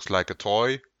of looks like a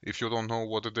toy if you don't know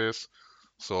what it is.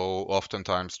 So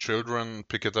oftentimes children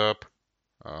pick it up.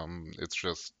 It's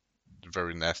just a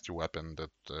very nasty weapon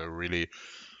that really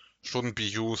shouldn't be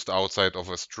used outside of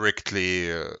a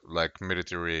strictly like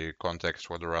military context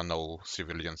where there are no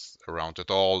civilians around at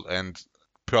all. And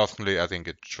personally, I think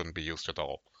it shouldn't be used at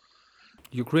all.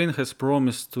 Ukraine has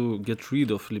promised to get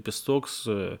rid of Lipistoks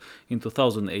in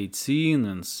 2018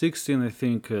 and 16. I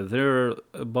think there are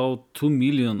about 2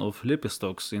 million of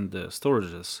Lipistoks in the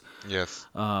storages, Yes.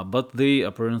 but they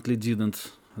apparently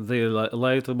didn't. They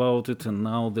lied about it, and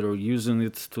now they're using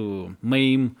it to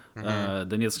maim Hmm.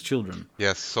 Donetsk children.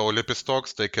 Yes, so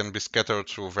Lipistoks, they can be scattered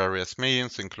through various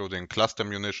means, including cluster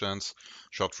munitions,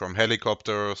 shot from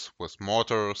helicopters, with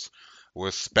mortars,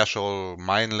 with special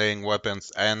mine-laying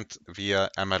weapons, and via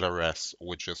MLRS,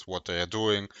 which is what they are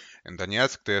doing in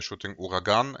Donetsk. They are shooting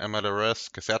Uragan MLRS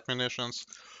cassette munitions.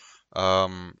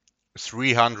 Um,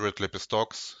 300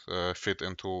 Lipistoks fit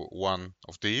into one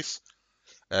of these,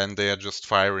 and they are just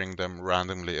firing them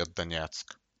randomly at Donetsk.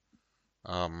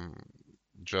 Um,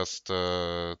 just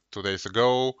 2 days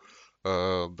ago,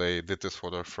 they did this for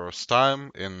the first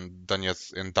time in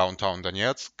Donetsk, in downtown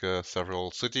Donetsk.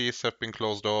 Several cities have been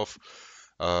closed off.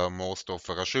 Most of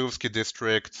Rashivsky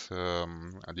district,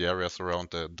 the areas around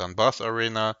the Donbass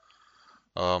arena,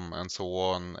 and so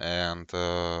on. And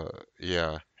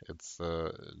yeah, it's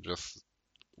just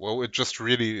well, it just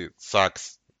really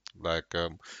sucks. Like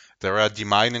there are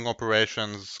demining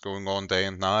operations going on day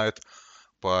and night,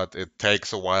 but it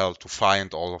takes a while to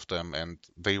find all of them, and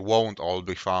they won't all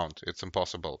be found. It's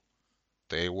impossible.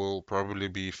 They will probably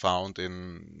be found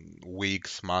in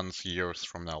weeks, months, years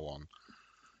from now on.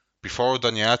 Before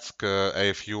Donetsk,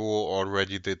 AFU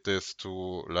already did this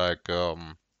to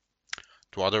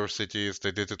to other cities.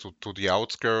 They did it to the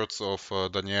outskirts of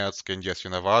Donetsk in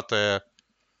Yasinavate.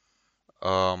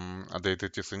 They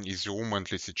did this in Izium and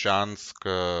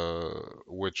Lysychansk,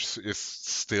 which is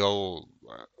still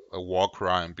a war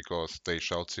crime because they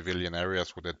shelled civilian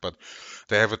areas with it. But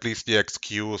they have at least the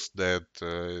excuse that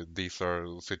these are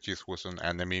cities with an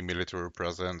enemy military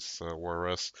presence,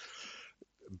 whereas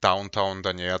downtown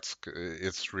Donetsk,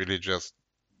 it's really just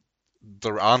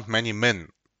there aren't many men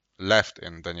left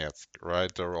in Donetsk,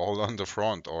 right? They're all on the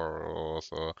front or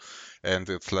so, and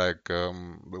it's like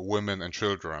women and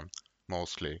children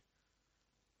mostly.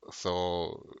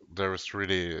 So there is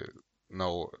really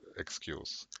no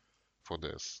excuse for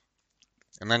this.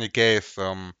 In any case,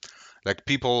 like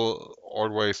people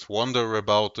always wonder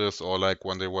about this, or like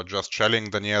when they were just shelling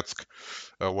Donetsk,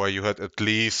 where you had at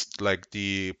least like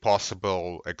the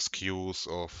possible excuse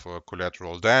of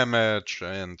collateral damage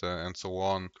and so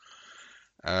on.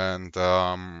 And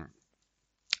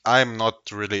I'm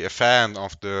not really a fan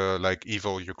of the like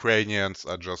evil Ukrainians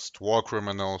are just war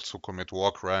criminals who commit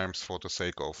war crimes for the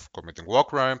sake of committing war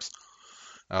crimes.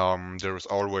 There is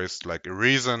always like a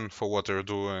reason for what they're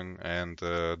doing, and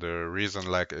the reason,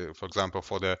 like for example,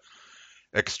 for the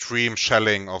extreme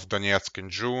shelling of Donetsk in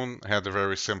June, had a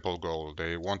very simple goal.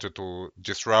 They wanted to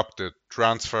disrupt the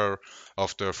transfer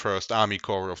of the First Army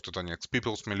Corps of the Donetsk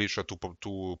People's Militia to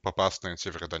Popasna in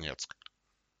Severodonetsk.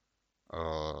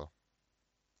 Uh,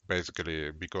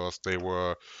 Basically, because they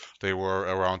were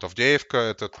around Avdiivka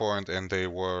at that point, and they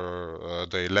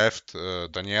left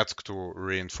Donetsk to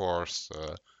reinforce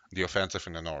the offensive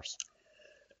in the north.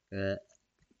 Uh,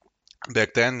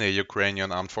 Back then, the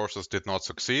Ukrainian armed forces did not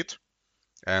succeed,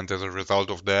 and as a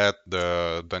result of that,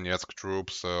 the Donetsk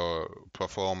troops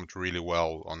performed really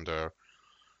well on the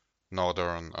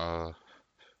northern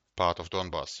part of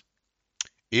Donbass.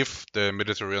 If the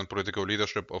military and political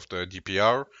leadership of the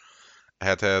DPR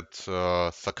had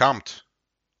succumbed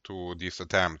to these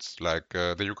attempts, like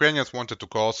the Ukrainians wanted to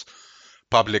cause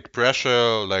public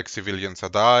pressure, like civilians are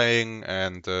dying,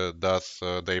 and thus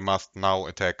they must now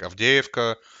attack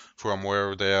Avdiivka, from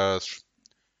where they are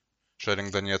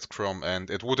shelling Donetsk from, and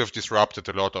it would have disrupted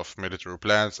a lot of military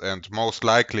plans. And most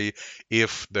likely,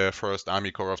 if the First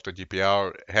Army Corps of the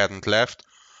DPR hadn't left,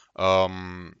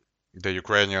 the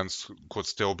Ukrainians could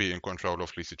still be in control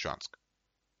of Lysychansk.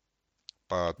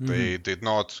 But Mhm. they did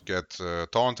not get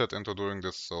taunted into doing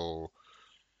this, so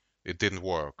it didn't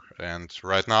work. And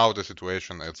right now, the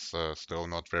situation is still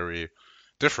not very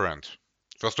different.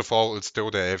 First of all, it's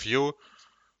still the AFU,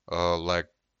 like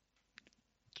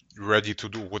ready to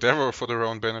do whatever for their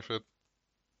own benefit.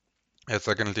 And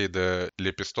secondly, the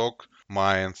Lipistok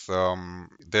mines,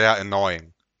 they are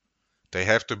annoying. They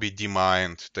have to be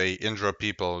demined. They injure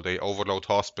people. They overload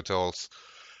hospitals.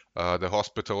 The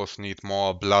hospitals need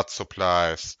more blood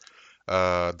supplies.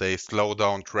 They slow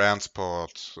down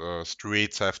transport.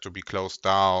 Streets have to be closed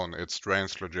down. It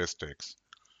strains logistics.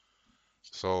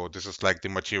 So this is like the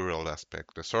material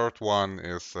aspect. The third one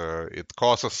is it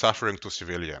causes suffering to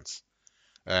civilians.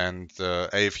 And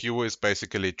AFU is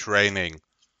basically training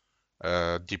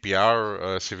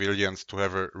DPR civilians to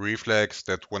have a reflex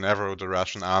that whenever the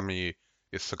Russian army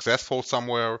is successful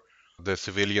somewhere, the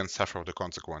civilians suffer the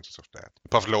consequences of that.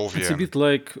 Pavlovian. It's a bit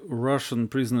like Russian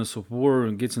prisoners of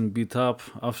war getting beat up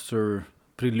after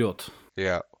Prilет.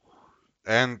 Yeah.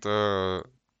 And the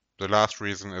last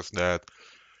reason is that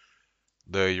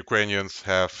the Ukrainians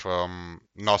have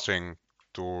nothing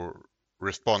to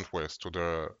respond with to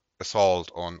the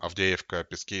assault on Avdiivka,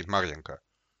 Pisky, and Mariinka.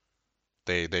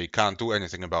 They can't do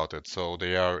anything about it, so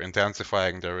they are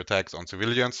intensifying their attacks on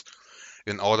civilians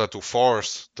in order to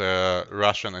force the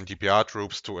Russian and DPR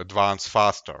troops to advance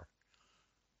faster.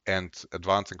 And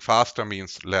advancing faster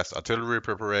means less artillery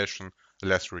preparation,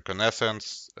 less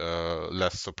reconnaissance,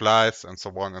 less supplies, and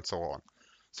so on and so on.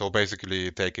 So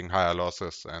basically taking higher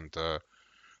losses and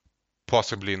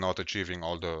possibly not achieving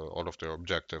all of their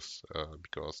objectives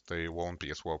because they won't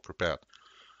be as well prepared.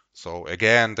 So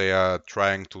again, they are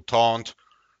trying to taunt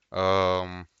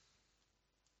the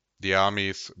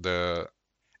armies, the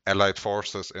allied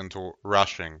forces into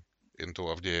rushing into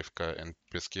Avdiivka and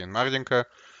Pisky and Mariinka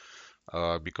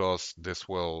because this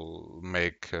will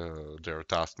make their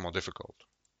task more difficult.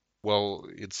 Well,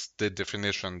 it's the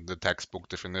definition, the textbook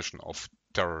definition of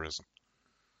terrorism.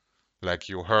 Like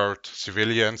you hurt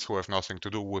civilians who have nothing to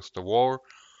do with the war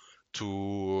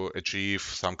to achieve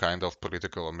some kind of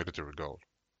political or military goal.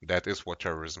 That is what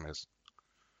terrorism is.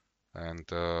 And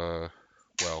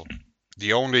well,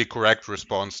 the only correct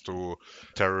response to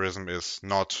terrorism is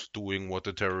not doing what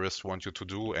the terrorists want you to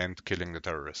do and killing the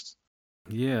terrorists.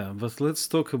 Yeah, but let's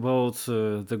talk about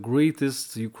the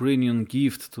greatest Ukrainian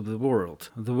gift to the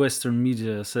world. The Western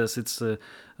media says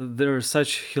there are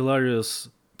such hilarious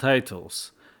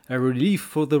titles. A relief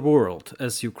for the world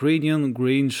as Ukrainian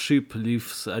grain ship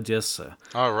leaves Odessa.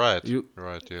 Oh, right.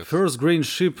 Right, yes. First grain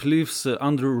ship leaves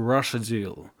under Russia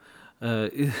deal.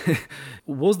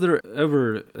 Was there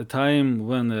ever a time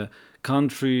when a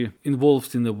country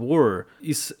involved in a war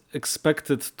is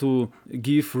expected to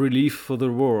give relief for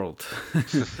the world?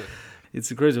 It's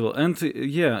incredible. And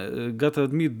gotta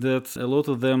admit that a lot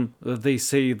of them, they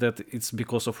say that it's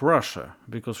because of Russia,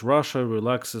 because Russia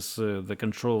relaxes the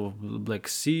control of the Black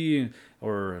Sea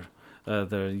or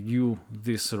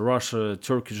this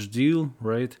Russia-Turkish deal,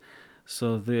 right?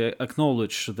 So they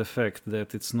acknowledge the fact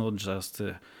that it's not just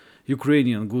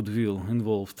Ukrainian goodwill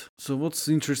involved. So what's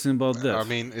interesting about that? I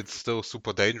mean, it's still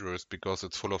super dangerous because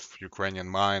it's full of Ukrainian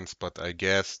mines, but I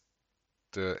guess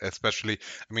especially,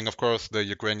 I mean, of course, the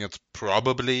Ukrainians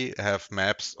probably have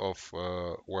maps of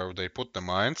where they put the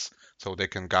mines, so they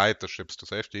can guide the ships to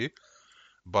safety.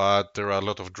 But there are a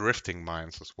lot of drifting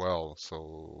mines as well.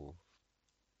 So,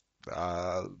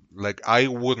 like, I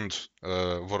wouldn't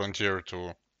volunteer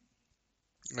to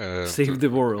save the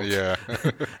world. Yeah.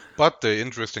 But the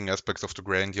interesting aspects of the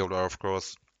grain deal are, of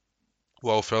course,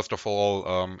 well, first of all,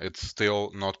 it's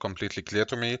still not completely clear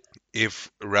to me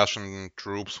if Russian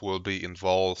troops will be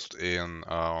involved in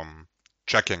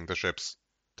checking the ships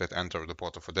that enter the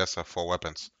port of Odessa for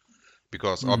weapons.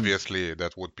 Because obviously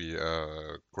that would be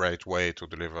a great way to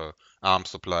deliver arms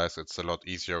supplies. It's a lot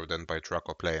easier than by truck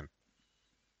or plane.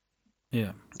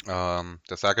 Yeah.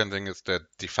 The second thing is that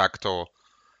de facto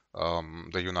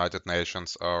the United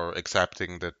Nations are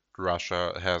accepting that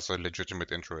Russia has a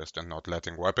legitimate interest in not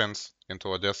letting weapons into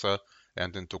Odessa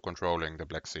and into controlling the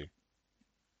Black Sea.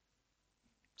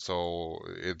 So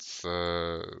it's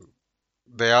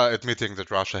they are admitting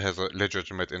that Russia has a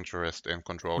legitimate interest in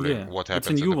controlling what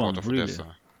happens in the port of Odessa.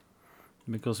 Really.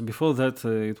 Because before that,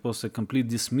 it was a complete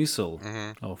dismissal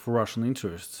of Russian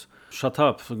interests. Shut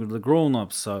up, the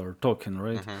grown-ups are talking,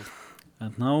 right?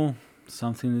 And now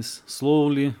something is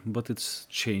slowly, but it's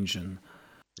changing.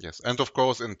 Yes, and of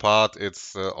course, in part,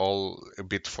 it's all a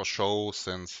bit for show,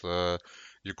 since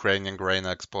Ukrainian grain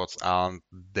exports aren't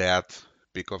that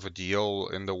big of a deal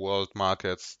in the world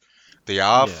markets. They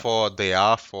are for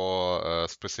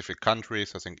specific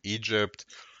countries. I think Egypt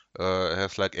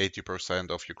has like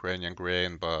 80% of Ukrainian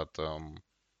grain, but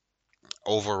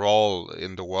overall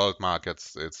in the world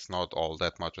markets, it's not all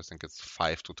that much. I think it's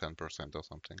 5 to 10% or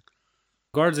something.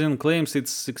 Guardian claims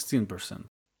it's 16%.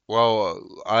 Well,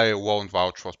 I won't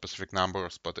vouch for specific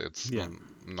numbers, but it's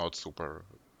not super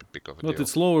big of a deal. But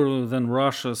it's lower than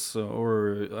Russia's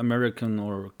or American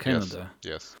or Canada.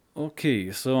 Yes.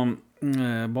 Okay, so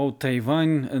about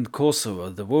Taiwan and Kosovo,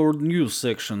 the world news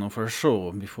section of our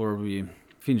show before we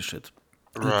finish it.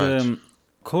 Right.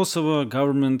 Kosovo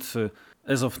government,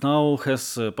 as of now,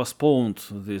 has postponed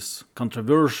this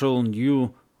controversial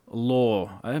new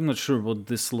law. I'm not sure what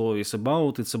this law is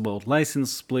about. It's about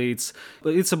license plates,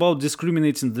 but it's about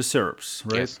discriminating the Serbs,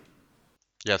 right? Yes.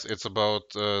 Yes, it's about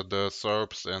the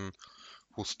Serbs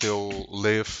who still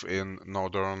live in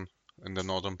the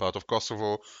northern part of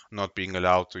Kosovo, not being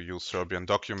allowed to use Serbian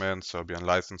documents, Serbian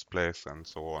license plates, and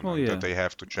so on, Oh and that yeah, they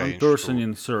have to change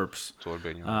unpersoning Serbs. to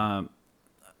Albanian. Uh,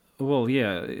 well,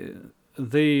 yeah,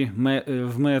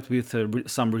 have met with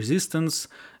some resistance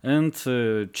and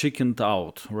chickened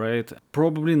out, right?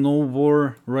 Probably no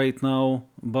war right now,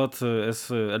 but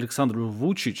as Alexander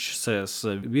Vucic says,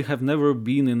 we have never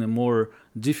been in a more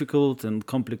difficult and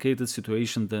complicated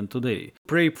situation than today.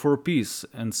 Pray for peace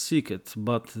and seek it,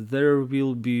 but there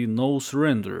will be no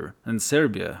surrender, and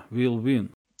Serbia will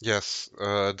win. Yes,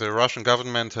 the Russian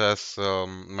government has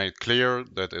made clear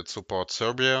that it supports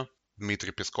Serbia.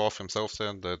 Dmitry Peskov himself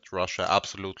said that Russia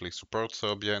absolutely supports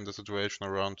Serbia in the situation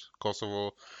around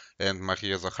Kosovo, and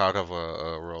Maria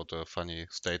Zakharova wrote a funny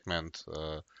statement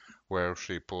where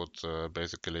she put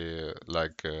basically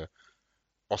like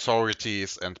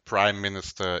authorities and prime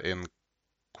minister in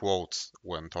quotes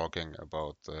when talking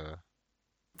about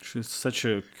She's such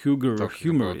a cougar the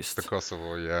humorist.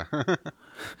 Kosovo. Yeah.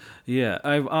 Yeah,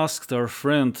 I've asked our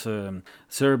friend,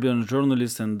 Serbian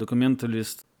journalist and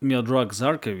documentalist Miodrag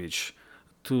Zarkovic,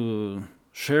 to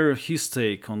share his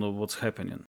take on what's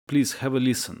happening. Please have a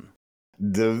listen.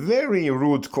 The very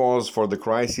root cause for the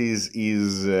crisis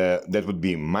is, that would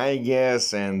be my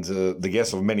guess and the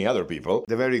guess of many other people.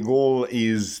 The very goal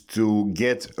is to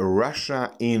get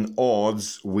Russia in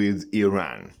odds with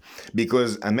Iran.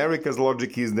 Because America's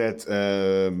logic is that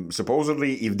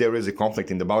supposedly if there is a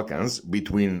conflict in the Balkans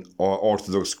between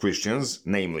Orthodox Christians,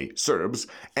 namely Serbs,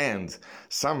 and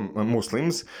some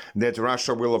Muslims, that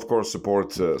Russia will of course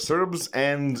support Serbs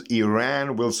and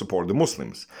Iran will support the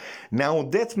Muslims. Now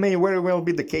that may very well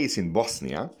be the case in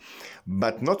Bosnia,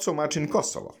 but not so much in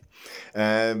Kosovo.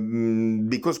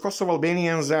 Because Kosovo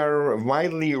Albanians are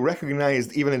widely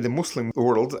recognized even in the Muslim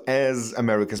world as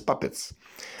America's puppets.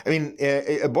 I mean,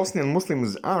 Bosnian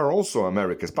Muslims are also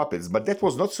America's puppets, but that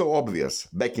was not so obvious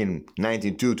back in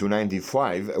 92 to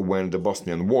 95 when the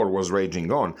Bosnian War was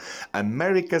raging on.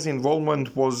 America's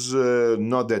involvement was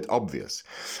not that obvious.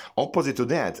 Opposite to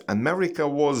that, America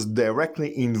was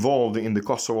directly involved in the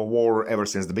Kosovo War ever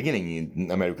since the beginning.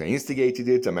 America instigated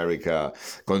it, America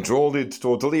controlled it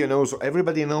totally, so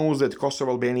everybody knows that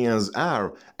Kosovo Albanians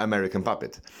are American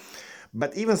puppet.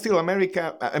 But even still,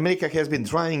 America has been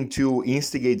trying to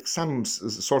instigate some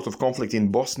sort of conflict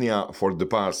in Bosnia for the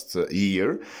past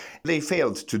year. They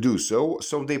failed to do so,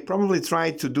 so they probably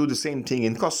tried to do the same thing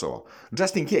in Kosovo,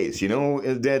 just in case,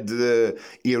 that the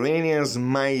Iranians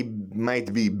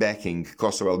might be backing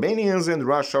Kosovo Albanians and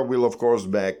Russia will, of course,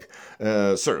 back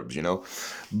Serbs,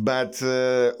 But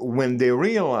when they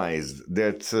realized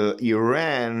that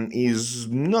Iran is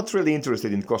not really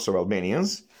interested in Kosovo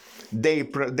Albanians,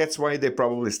 that's why they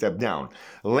probably stepped down.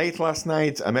 Late last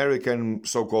night, American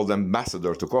so-called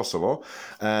ambassador to Kosovo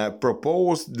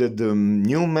proposed that the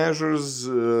new measures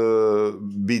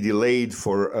be delayed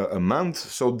for a month,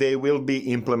 so they will be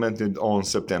implemented on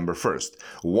September 1st.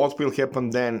 What will happen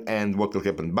then and what will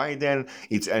happen by then,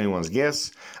 it's anyone's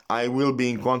guess. I will be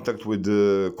in contact with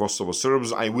the Kosovo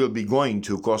Serbs. I will be going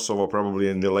to Kosovo probably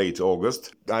in the late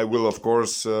August. I will, of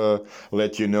course,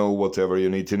 let you know whatever you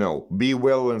need to know. Be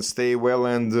well and stay well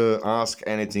and ask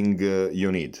anything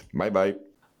you need. Bye-bye.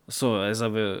 So, as I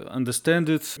understand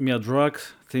it, Miodrag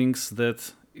thinks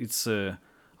that it's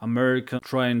America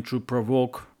trying to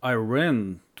provoke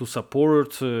Iran to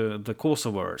support the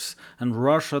Kosovars and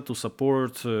Russia to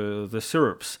support the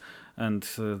Serbs, and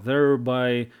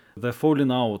thereby the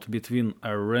falling out between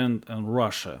Iran and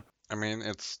Russia. I mean,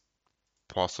 it's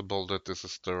possible that this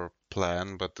is their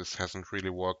plan, but this hasn't really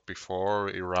worked before.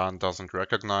 Iran doesn't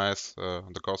recognize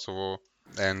the Kosovo,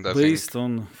 and I think, Based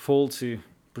on faulty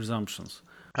presumptions.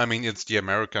 I mean, it's the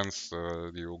Americans.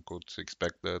 You could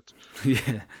expect that.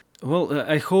 Yeah. Well,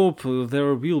 I hope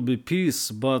there will be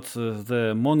peace, but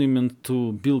the monument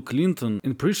to Bill Clinton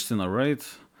in Pristina, right,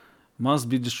 must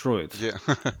be destroyed. Yeah.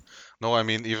 No, I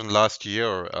mean, even last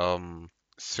year,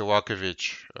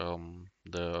 Silakovic,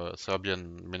 the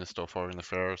Serbian Minister of Foreign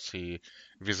Affairs, he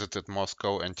visited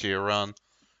Moscow and Tehran,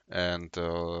 and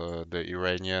the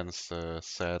Iranians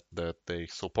said that they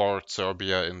support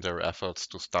Serbia in their efforts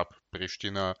to stop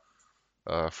Pristina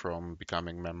from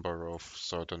becoming member of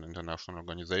certain international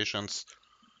organizations.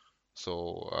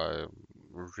 So I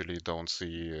really don't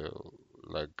see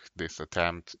like this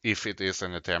attempt, if it is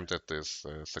an attempt at this,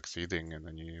 succeeding in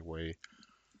any way.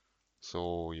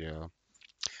 So yeah.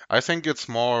 I think it's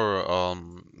more,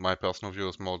 my personal view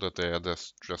is more that they are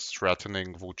just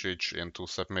threatening Vucic into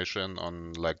submission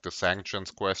on like the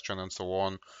sanctions question and so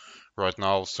on. Right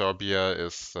now, Serbia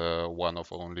is one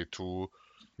of only two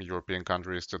European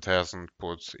countries that hasn't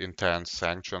put intense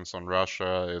sanctions on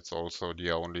Russia. It's also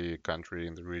the only country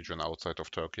in the region outside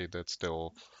of Turkey that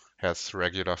still has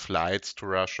regular flights to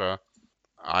Russia.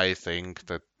 I think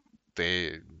that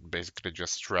they basically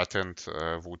just threatened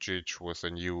Vucic with a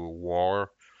new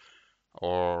war,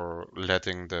 or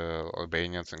letting the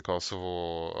Albanians in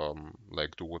Kosovo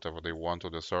like do whatever they want to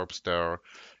the Serbs there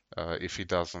if he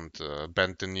doesn't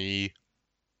bend the knee.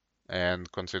 And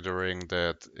considering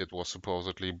that it was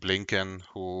supposedly Blinken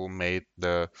who made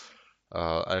the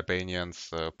Albanians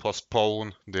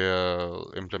postpone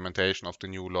the implementation of the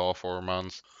new law for a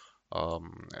month,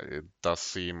 it does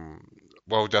seem,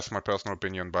 well, that's my personal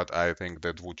opinion, but I think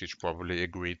that Vucic probably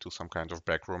agreed to some kind of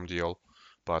backroom deal.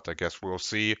 But I guess we'll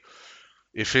see.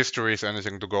 If history is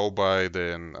anything to go by,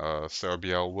 then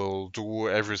Serbia will do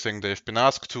everything they've been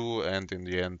asked to, and in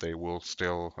the end, they will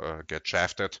still get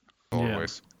shafted.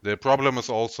 Always. The problem is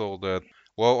also that,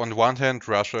 well, on one hand,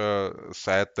 Russia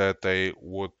said that they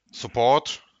would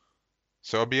support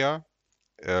Serbia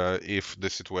if the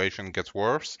situation gets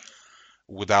worse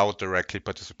without directly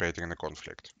participating in the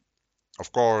conflict.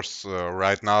 Of course,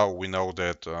 right now we know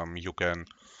that you can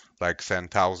like send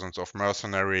thousands of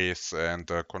mercenaries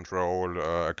and control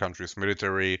a country's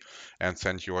military and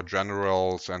send your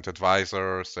generals and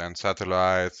advisors and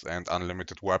satellites and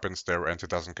unlimited weapons there, and it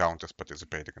doesn't count as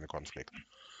participating in the conflict.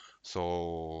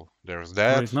 So there's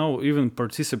that. Right now, even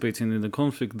participating in the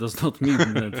conflict does not mean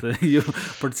that you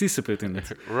participate in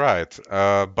it. Right.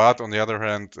 But on the other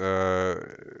hand,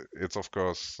 it's of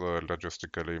course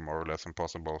logistically more or less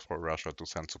impossible for Russia to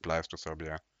send supplies to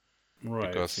Serbia.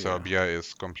 Right. Because Serbia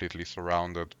is completely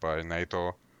surrounded by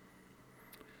NATO.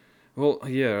 Well,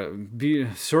 yeah,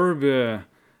 Serbia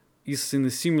is in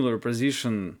a similar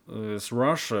position as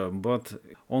Russia, but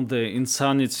on the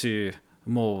insanity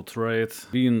mode, right?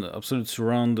 Being absolutely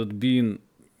surrounded, being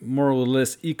more or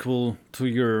less equal to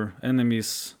your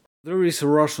enemies. There is a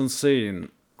Russian saying,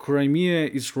 Crimea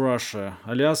is Russia,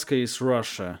 Alaska is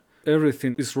Russia,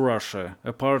 everything is Russia,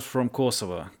 apart from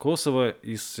Kosovo. Kosovo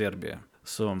is Serbia.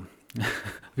 So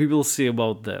we will see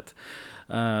about that.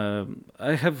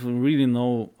 I have really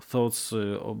no thoughts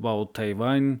about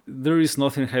Taiwan. There is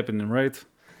nothing happening, right?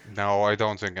 No, I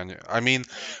don't think any. I mean,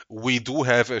 we do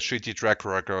have a shitty track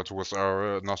record with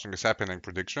our nothing is happening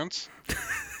predictions.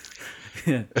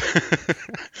 Yeah.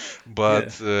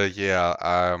 But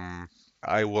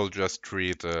I will just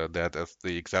treat that as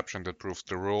the exception that proves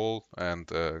the rule, and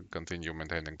continue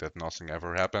maintaining that nothing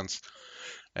ever happens.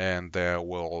 And there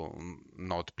will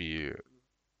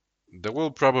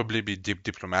probably be deep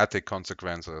diplomatic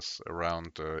consequences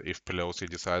around if Pelosi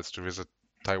decides to visit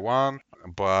Taiwan,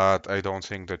 but I don't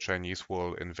think the Chinese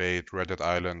will invade Reddit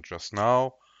Island just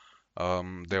now.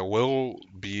 There will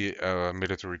be a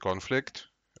military conflict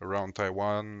around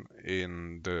Taiwan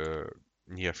in the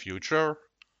near future.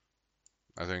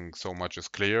 I think so much is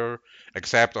clear,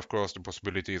 except, of course, the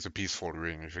possibility is a peaceful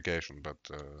reunification, but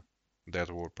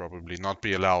that will probably not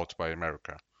be allowed by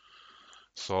America.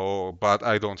 So, but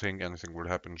I don't think anything will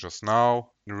happen just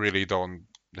now. Really don't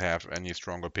have any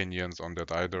strong opinions on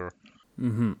that either.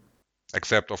 Mm-hmm.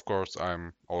 Except, of course,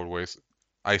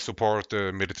 I support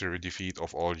the military defeat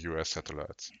of all US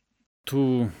satellites.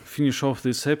 To finish off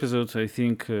this episode, I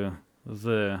think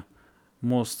the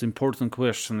most important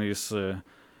question is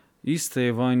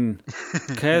Taiwan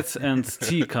cat and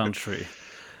tea country?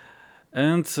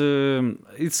 And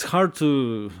it's hard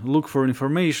to look for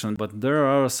information, but there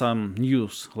are some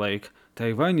news, like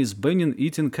Taiwan is banning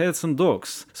eating cats and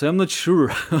dogs. So I'm not sure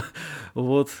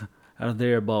what are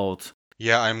they about.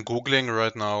 Yeah, I'm Googling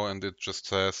right now, and it just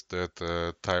says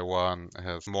that Taiwan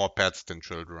has more pets than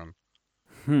children.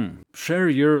 Share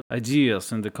your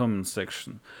ideas in the comment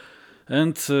section.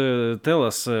 And tell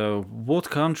us, what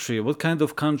kind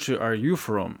of country are you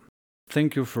from?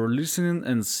 Thank you for listening,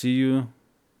 and see you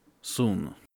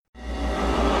soon.